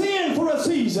pleasures of sin for a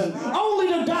season, only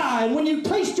to die, and when you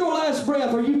taste your last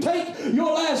breath, or you take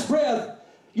your last breath,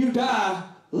 you die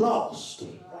lost?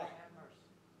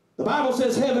 The Bible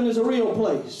says heaven is a real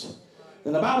place,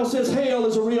 and the Bible says hell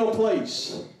is a real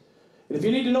place. And if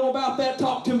you need to know about that,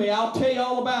 talk to me. I'll tell you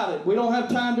all about it. We don't have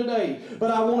time today, but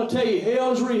I want to tell you,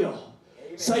 hell is real.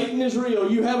 Satan is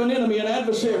real. You have an enemy, an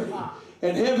adversary.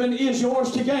 And heaven is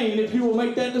yours to gain if you will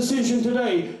make that decision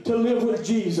today to live with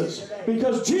Jesus.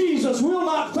 Because Jesus will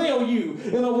not fail you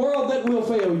in a world that will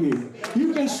fail you.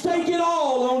 You can stake it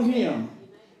all on him.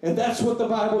 And that's what the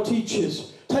Bible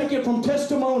teaches. Take it from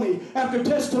testimony after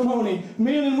testimony.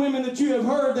 Men and women that you have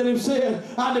heard that have said,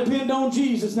 I depend on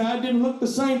Jesus. Now, it didn't look the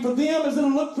same for them as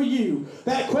it'll look for you.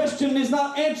 That question is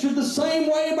not answered the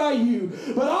same way by you.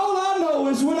 But all I know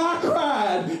is when I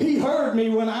cried, he heard me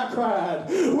when I cried.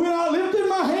 When I lifted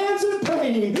my hands in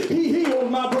pain, he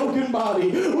healed my broken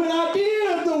body. When I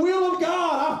did the will of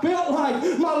God, I felt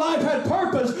like my life had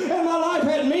purpose and my life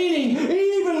had meaning.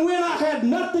 Even when I had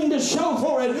nothing to show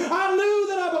for it, I knew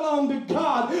that I belonged to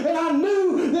God. And I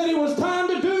knew that it was time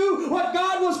to do what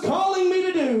God was calling me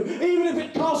to do, even if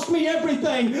it cost me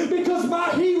everything. Because my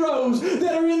heroes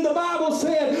that are in the Bible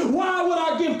said, why would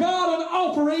I give God an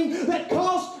offering that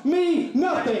cost me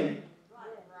nothing?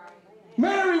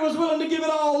 Mary was willing to give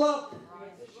it all up.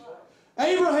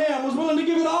 Abraham was willing to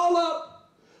give it all up.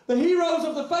 The heroes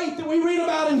of the faith that we read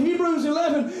about in Hebrews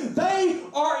 11, they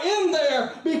are in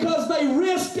there because they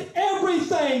risked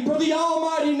everything for the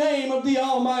almighty name of the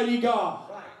Almighty God.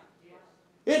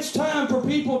 It's time for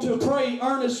people to pray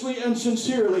earnestly and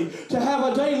sincerely, to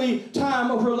have a daily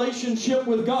time of relationship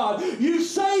with God. You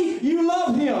say you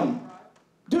love him.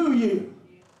 Do you?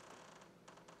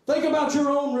 Think about your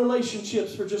own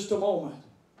relationships for just a moment.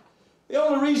 The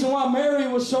only reason why Mary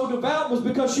was so devout was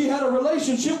because she had a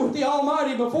relationship with the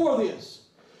Almighty before this.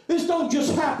 This don't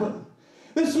just happen.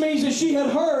 This means that she had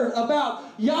heard about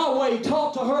Yahweh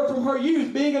taught to her from her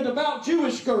youth, being a devout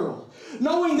Jewish girl.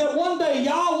 Knowing that one day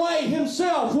Yahweh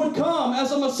himself would come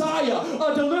as a Messiah,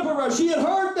 a deliverer. She had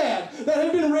heard that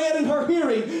had been read in her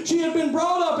hearing. She had been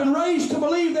brought up and raised to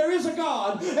believe there is a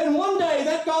God, and one day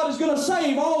that God is going to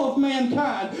save all of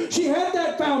mankind. She had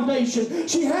that foundation.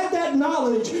 She had that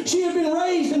knowledge. She had been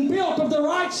raised and built of the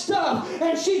right stuff,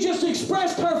 and she just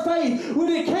expressed her faith. When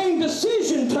it came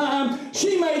decision time,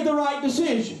 she made the right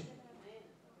decision.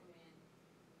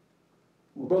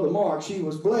 Well, Brother Mark, she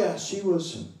was blessed. She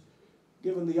was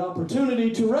given the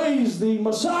opportunity to raise the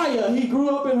Messiah. He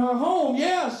grew up in her home,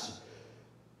 yes.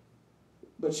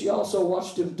 But she also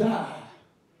watched him die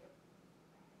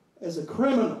as a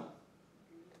criminal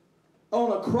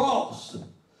on a cross.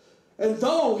 And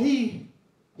though he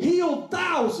healed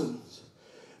thousands,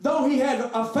 though he had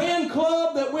a fan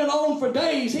club that went on for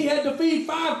days, he had to feed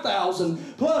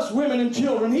 5,000 plus women and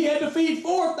children. He had to feed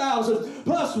 4,000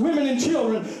 plus women and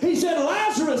children. He said,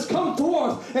 Lazarus, come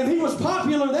forth. And he was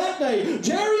popular that day.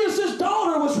 Jairus'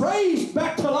 daughter was raised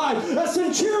back to life. A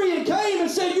centurion came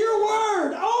and said, your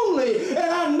word only,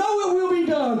 and I know it will be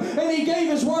done. And he gave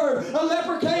his word. A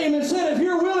leper came and said, if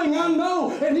you're willing, I know.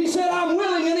 And he said, I'm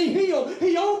willing, and he healed.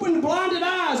 He opened blinded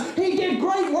eyes. He did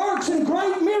great works and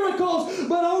great miracles.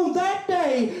 But on that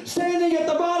day, standing at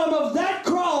the bottom of that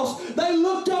cross, they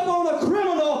looked up on a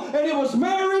criminal, and it was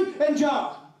Mary and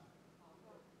John.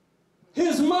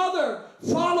 His mother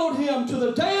followed him to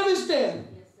the day of his death.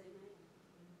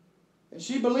 And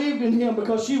she believed in him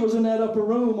because she was in that upper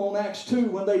room on Acts 2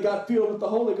 when they got filled with the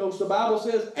Holy Ghost. The Bible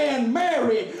says, and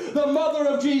Mary, the mother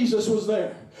of Jesus, was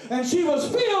there. And she was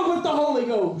filled with the Holy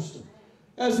Ghost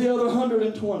as the other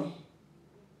 120.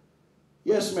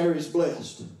 Yes, Mary's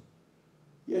blessed.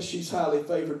 Yes, she's highly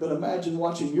favored. But imagine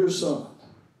watching your son,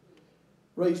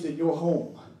 raised in your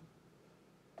home,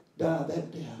 die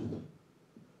that death,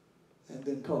 and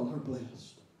then call her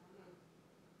blessed.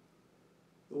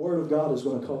 The Word of God is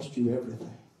going to cost you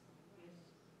everything.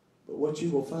 But what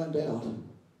you will find out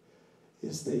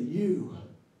is that you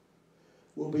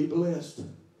will be blessed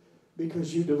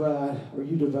because you're devoted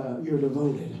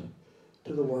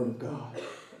to the Word of God.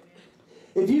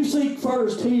 If you seek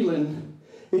first healing,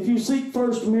 if you seek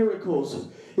first miracles,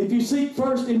 if you seek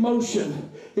first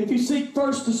emotion, if you seek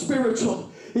first the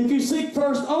spiritual, if you seek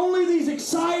first only these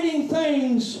exciting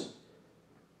things,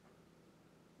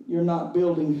 you're not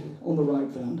building on the right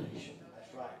foundation.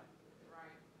 That's right.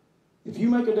 If you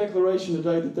make a declaration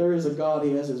today that there is a God,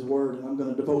 He has His Word, and I'm going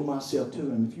to devote myself to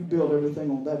Him, if you build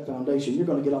everything on that foundation, you're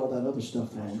going to get all that other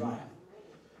stuff thrown. That's right.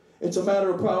 It's a matter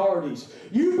of priorities.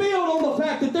 You build on the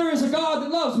fact that there is a God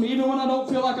that loves me even when I don't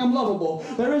feel like I'm lovable.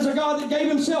 There is a God that gave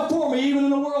Himself for me even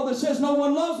in a world that says no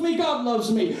one loves me, God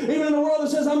loves me. Even in a world that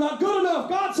says I'm not good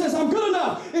enough, God says I'm good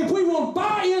enough. If we will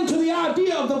buy into the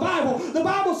idea of the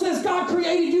Bible says God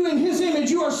created you in His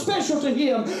image. You are special to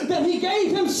Him. That He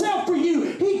gave Himself for you.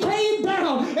 He came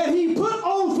down and He put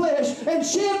on flesh and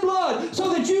shed blood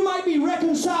so that you might be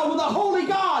reconciled with a holy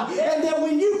God. And that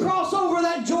when you cross over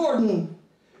that Jordan,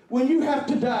 when you have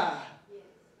to die,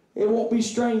 it won't be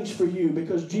strange for you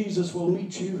because Jesus will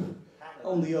meet you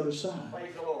on the other side.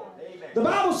 Praise the Lord. Amen. The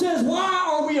Bible says,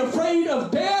 why are we afraid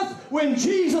of death when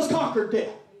Jesus conquered death?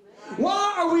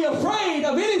 Why are we afraid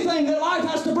of anything that life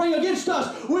has to bring against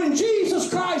us when Jesus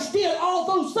Christ did all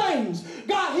those things?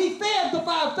 God, He fed the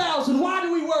 5,000. Why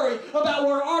do we worry about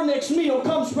where our next meal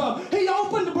comes from? He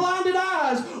opened blinded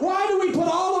eyes. Why do we put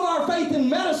all of our faith in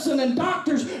medicine and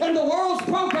doctors and the world's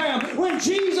program when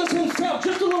Jesus Himself,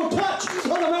 just a little touch of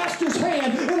the Master's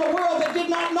hand in a world that did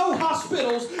not know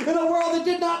hospitals, in a world that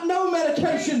did not know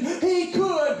medication, He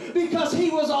could because He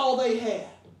was all they had.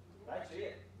 That's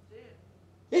it.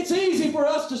 It's easy for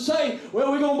us to say, well,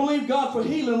 we're going to believe God for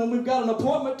healing when we've got an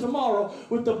appointment tomorrow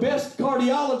with the best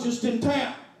cardiologist in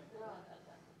town.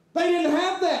 They didn't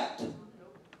have that.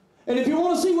 And if you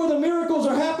want to see where the miracles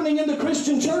are happening in the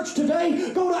Christian church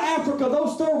today, go to Africa,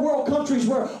 those third world countries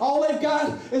where all they've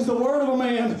got is the word of a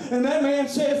man. And that man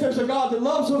says there's a God that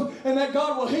loves them and that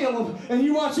God will heal them. And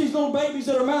you watch these little babies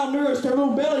that are malnourished, their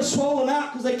little bellies swollen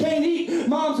out because they can't eat.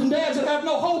 Moms and dads that have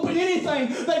no hope in anything.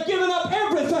 They've given up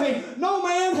everything. No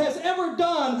man has ever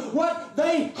done what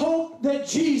they hope that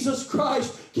Jesus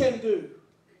Christ can do.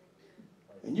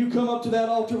 And you come up to that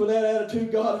altar with that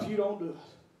attitude, God, if you don't do it.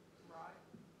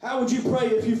 How would you pray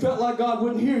if you felt like God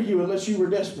wouldn't hear you unless you were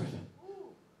desperate?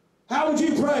 How would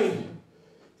you pray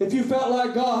if you felt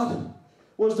like God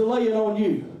was delaying on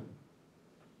you?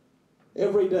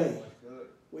 Every day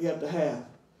we have to have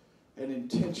an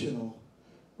intentional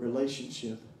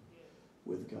relationship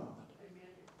with God.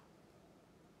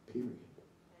 Period.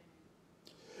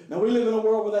 Now we live in a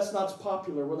world where that's not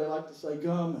popular, where they like to say,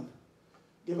 come and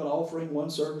give an offering, one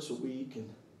service a week, and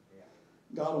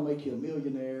God will make you a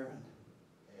millionaire, and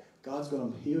God's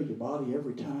going to heal your body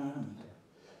every time, and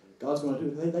God's going to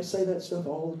do it. They say that stuff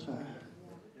all the time.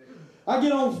 I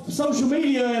get on social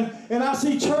media and I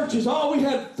see churches, we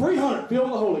had 300 filled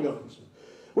with the Holy Ghost.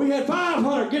 We had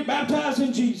 500 get baptized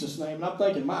in Jesus' name. And I'm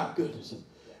thinking, my goodness,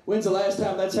 when's the last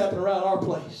time that's happened around our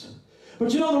place?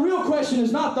 But you know, the real question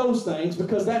is not those things,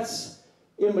 because that's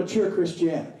immature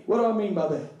Christianity. What do I mean by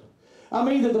that? I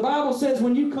mean that the Bible says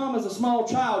when you come as a small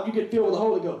child, you get filled with the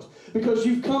Holy Ghost. Because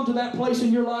you've come to that place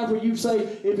in your life where you say,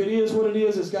 if it is what it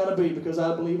is, it's got to be, because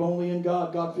I believe only in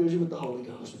God. God fills you with the Holy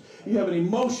Ghost. You have an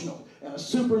emotional and a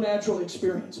supernatural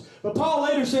experience. But Paul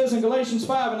later says in Galatians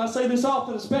 5, and I say this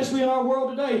often, especially in our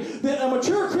world today, that a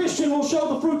mature Christian will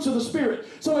show the fruits of the Spirit.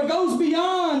 So it goes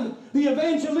beyond the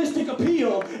evangelistic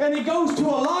appeal, and it goes to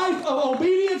a life of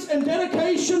obedience and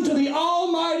dedication to the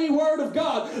almighty Word of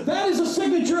God. That is a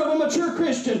signature of a mature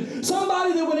Christian.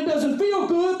 Somebody that when it doesn't feel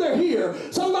good, they're here.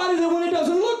 Somebody that when it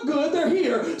doesn't look good, they're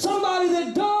here. Somebody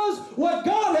that does what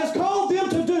God has called them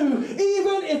to do,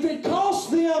 even if it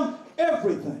costs them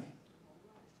everything.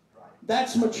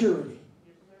 That's maturity.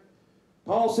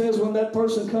 Paul says when that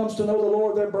person comes to know the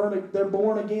Lord, they're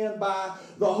born again by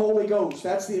the Holy Ghost.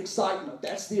 That's the excitement.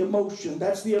 That's the emotion.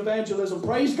 That's the evangelism.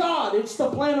 Praise God. It's the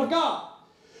plan of God.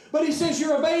 But he says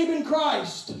you're a babe in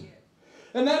Christ.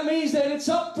 And that means that it's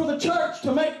up for the church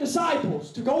to make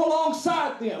disciples, to go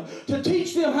alongside them, to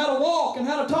teach them how to walk and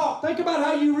how to talk. Think about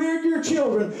how you reared your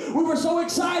children. We were so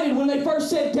excited when they first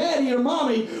said daddy or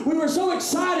mommy. We were so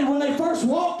excited when they first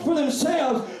walked for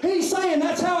themselves. He's saying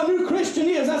that's how a new Christian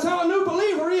is. That's how a new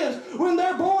believer is when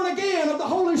they're born again of the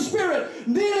Holy Spirit.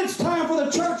 Then it's time for the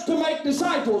church to make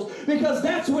disciples, because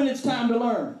that's when it's time to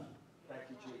learn. Thank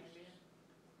you, Jesus.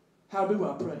 How do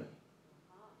I pray?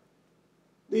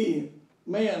 The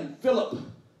man, Philip,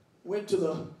 went to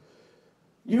the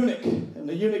eunuch, and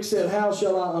the eunuch said, how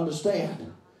shall I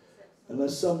understand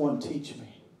unless someone teach me?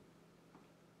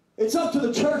 It's up to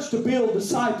the church to build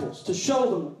disciples, to show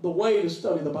them the way to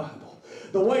study the Bible,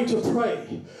 the way to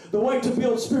pray, the way to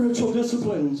build spiritual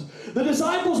disciplines. The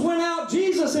disciples went out.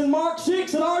 Jesus in Mark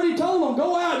 6 had already told them,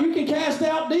 go out, you can cast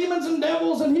out demons and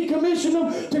devils, and he commissioned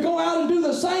them to go out and do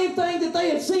the same thing that they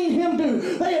had seen him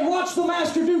do. They had watched the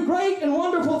Master do great and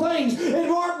wonderful things. In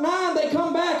Mark 9, they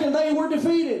come back and they were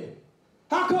defeated.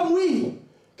 How come we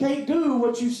can't do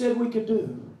what you said we could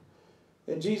do?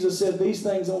 And Jesus said these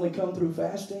things only come through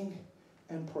fasting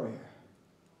and prayer.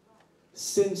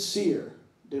 Sincere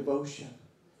devotion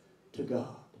to God.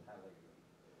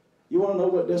 You want to know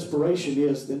what desperation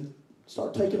is? Then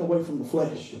start taking away from the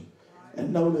flesh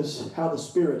and notice how the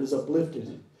Spirit is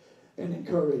uplifted and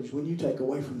encouraged when you take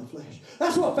away from the flesh.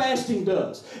 That's what fasting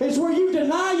does. It's where you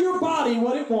deny your body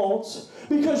what it wants,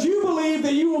 because you believe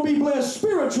that you will be blessed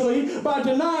spiritually by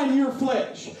denying your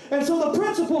flesh. And so the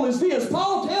principle is this.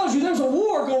 Paul tells you there's a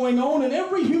war going on in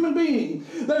every human being.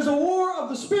 There's a war of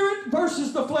the spirit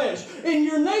versus the flesh. In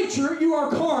your nature, you are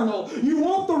carnal. You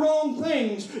want the wrong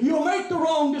things. You'll make the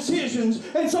wrong decisions.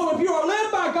 And so if you are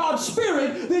led by God's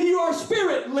Spirit, then you are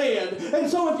Spirit-led. And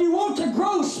so if you want to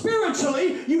grow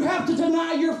spiritually, you have to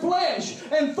deny your flesh.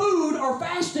 And food or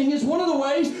fasting is one of the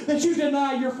ways that you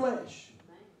deny your flesh.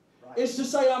 It's to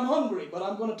say, I'm hungry, but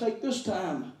I'm going to take this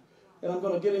time and I'm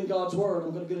going to get in God's Word.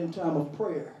 I'm going to get in time of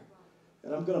prayer.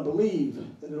 And I'm going to believe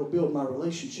that it'll build my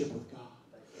relationship with God.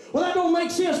 Well, that don't make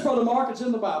sense, Brother Mark. It's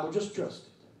in the Bible. Just trust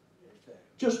it.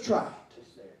 Just try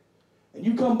it. And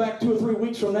you come back 2 or 3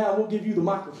 weeks from now, we'll give you the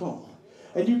microphone.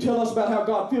 And you tell us about how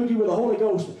God filled you with the Holy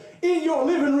Ghost in your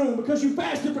living room because you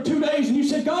fasted for 2 days and you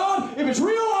said, God, if it's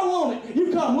real, I want it.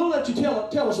 You come. We'll let you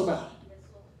tell us about it.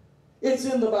 It's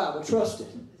in the Bible. Trust it.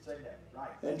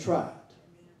 And try it.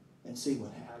 And see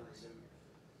what happens.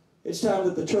 It's time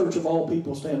that the church of all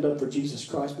people stand up for Jesus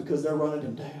Christ, because they're running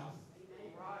him down.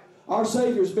 Our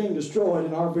Savior is being destroyed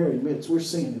in our very midst. We're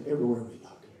seeing it everywhere we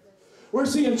look. We're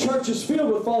seeing churches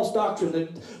filled with false doctrine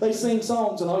that they sing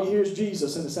songs and all you hear is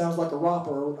Jesus, and it sounds like a rap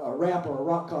or a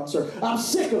rock concert. I'm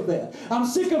sick of that. I'm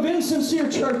sick of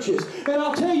insincere churches. And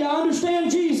I'll tell you, I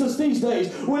understand Jesus these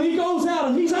days when he goes out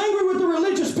and he's angry with the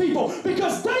religious people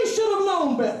because they should have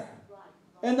known better.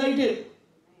 And they didn't.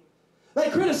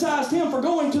 They criticized him for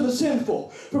going to the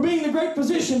sinful, for being the great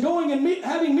physician, going and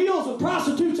having meals with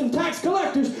prostitutes and tax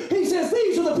collectors. He says,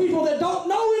 these are the people that don't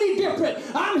know any different.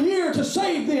 I'm here to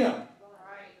save them.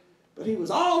 Right. But he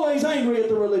was always angry at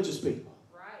the religious people.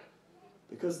 Right.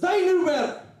 Because they knew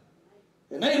better.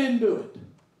 And they didn't do it.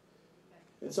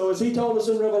 And so as he told us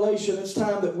in Revelation, it's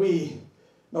time that we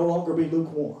no longer be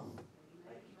lukewarm.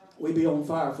 We be on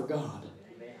fire for God.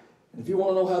 And if you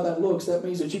want to know how that looks, that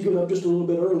means that you get up just a little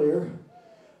bit earlier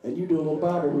and you do a little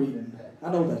Bible reading.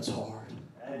 I know that's hard.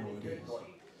 I know it is.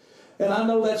 And I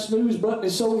know that snooze button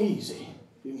is so easy.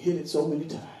 You can hit it so many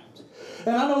times.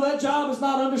 And I know that job is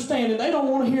not understanding. They don't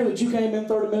want to hear that you came in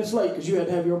 30 minutes late because you had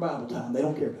to have your Bible time. They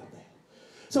don't care about that.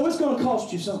 So it's going to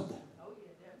cost you something.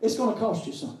 It's going to cost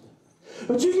you something.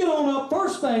 But you get on up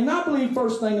first thing. I believe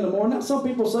first thing in the morning. Now some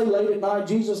people say late at night.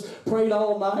 Jesus prayed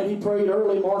all night. He prayed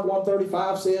early. Mark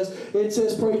 1:35 says, it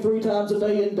says pray 3 times a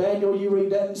day in Daniel. You read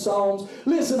that in Psalms.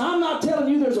 Listen, I'm not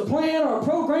telling you there's a plan or a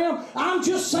program. I'm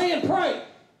just saying pray.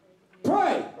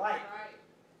 Pray. Right.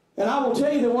 And I will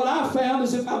tell you that what I found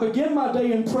is if I begin my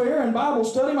day in prayer and Bible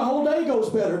study, my whole day goes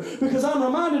better because I'm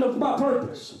reminded of my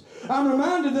purpose. I'm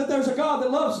reminded that there's a God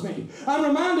that loves me. I'm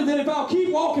reminded that if I'll keep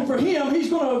walking for Him, He's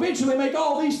going to eventually make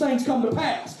all these things come to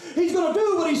pass. He's going to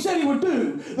do what He said He would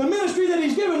do. The ministry that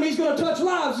He's given me is going to touch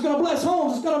lives. It's going to bless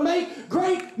homes. It's going to make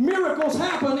great miracles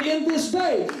happen in this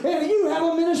day. And you have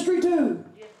a ministry too.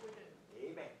 Yes, we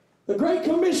do. Amen. The Great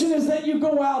Commission is that you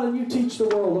go out and you teach the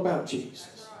world about Jesus.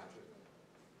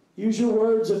 Use your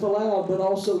words if allowed, but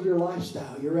also your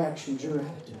lifestyle, your actions, your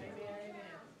attitude.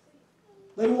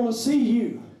 They want to see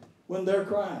you when they're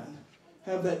crying.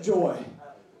 Have that joy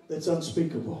that's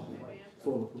unspeakable,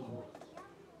 full of glory.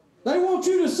 They want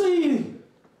you to see,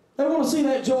 they want to see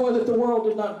that joy that the world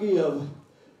did not give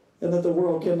and that the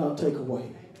world cannot take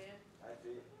away.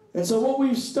 And so what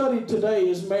we've studied today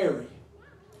is Mary,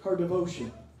 her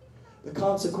devotion, the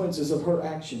consequences of her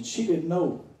actions. She didn't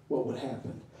know what would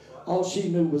happen. All she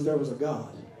knew was there was a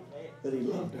God, that He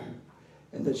loved her,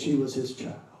 and that she was His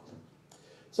child.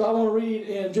 So I want to read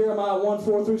in Jeremiah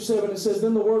 1:4-7. It says,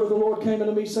 Then the word of the Lord came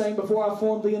unto me, saying, Before I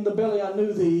formed thee in the belly I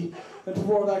knew thee, and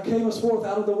before thou camest forth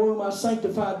out of the womb I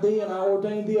sanctified thee, and I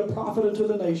ordained thee a prophet unto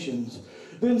the nations.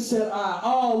 Then said I,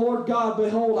 Oh, Lord God,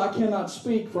 behold, I cannot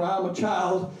speak, for I am a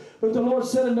child. But the Lord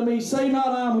said unto me, Say not,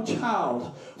 I am a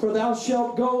child, for thou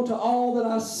shalt go to all that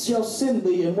I shall send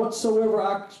thee, and whatsoever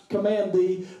I command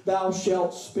thee, thou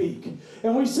shalt speak.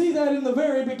 And we see that in the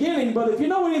very beginning, but if you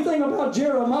know anything about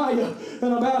Jeremiah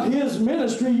and about his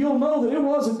ministry, you'll know that it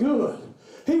wasn't good.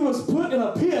 He was put in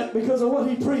a pit because of what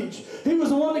he preached. He was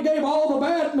the one that gave all the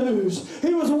bad news.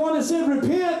 He was the one that said,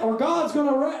 Repent, or God's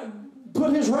going to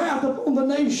put His wrath upon the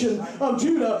nation of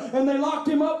Judah, and they locked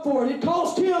him up for it. It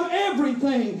cost him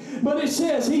everything. But it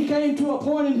says he came to a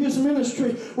point in his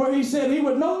ministry where he said he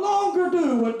would no longer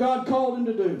do what God called him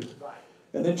to do.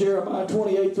 And then Jeremiah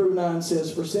 28-9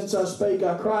 says, For since I spake,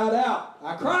 I cried out.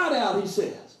 I cried out, he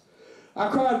says. I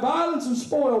cried violence and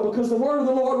spoil, because the word of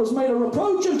the Lord was made a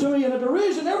reproach unto me and a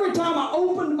derision. Every time I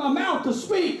opened my mouth to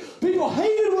speak, people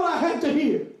hated what I had to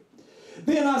hear.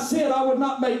 Then I said I would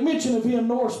not make mention of Him,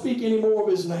 nor speak any more of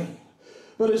His name.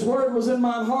 But His word was in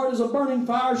mine heart as a burning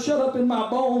fire, shut up in my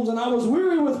bones, and I was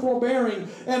weary with forbearing,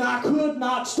 and I could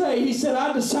not stay. He said,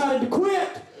 I decided to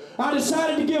quit. I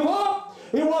decided to give up.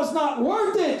 It was not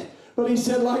worth it. But he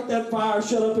said, like that fire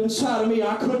shut up inside of me,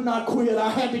 I could not quit. I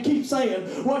had to keep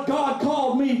saying what God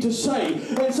called me to say.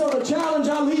 And so the challenge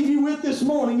I leave you with this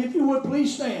morning, if you would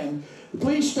please stand.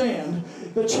 Please stand.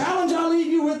 The challenge I leave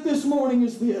you with this morning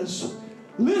is this.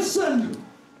 Listen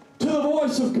to the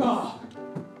voice of God.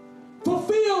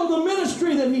 Fulfill the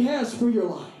ministry that He has for your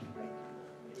life.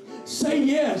 Say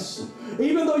yes,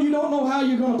 even though you don't know how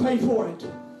you're going to pay for it.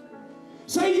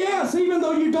 Say yes, even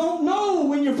though you don't know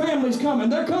when your family's coming.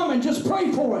 They're coming. Just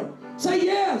pray for it. Say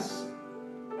yes.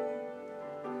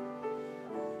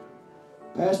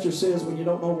 Pastor says when you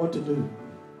don't know what to do,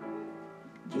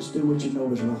 just do what you know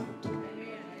is right.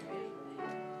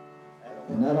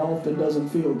 And that often doesn't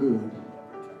feel good.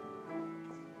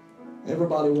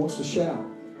 Everybody wants to shout.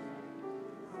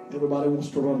 Everybody wants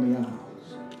to run the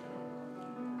aisles.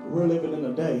 We're living in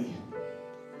a day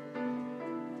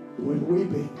when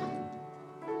weeping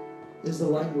is the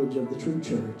language of the true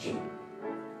church.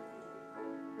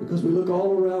 Because we look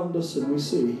all around us and we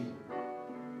see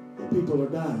that people are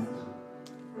dying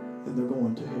and they're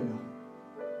going to hell.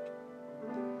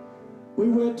 We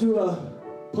went to a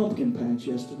pumpkin patch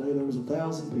yesterday. There was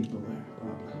 1,000 people there,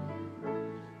 probably.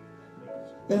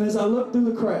 And as I looked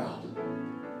through the crowd,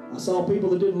 I saw people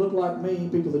that didn't look like me,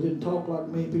 people that didn't talk like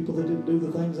me, people that didn't do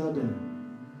the things I do.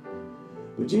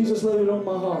 But Jesus laid it on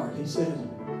my heart. He said,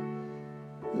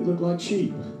 they look like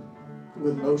sheep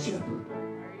with no shepherd.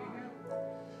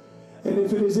 And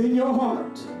if it is in your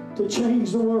heart to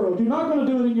change the world, you're not going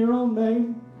to do it in your own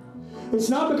name. It's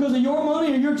not because of your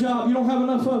money or your job. You don't have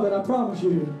enough of it, I promise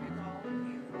you.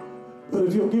 But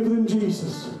if you'll give them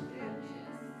Jesus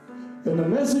and the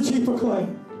message He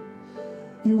proclaimed,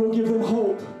 you will give them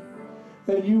hope,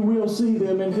 and you will see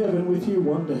them in heaven with you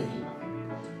one day.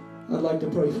 I'd like to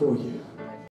pray for you.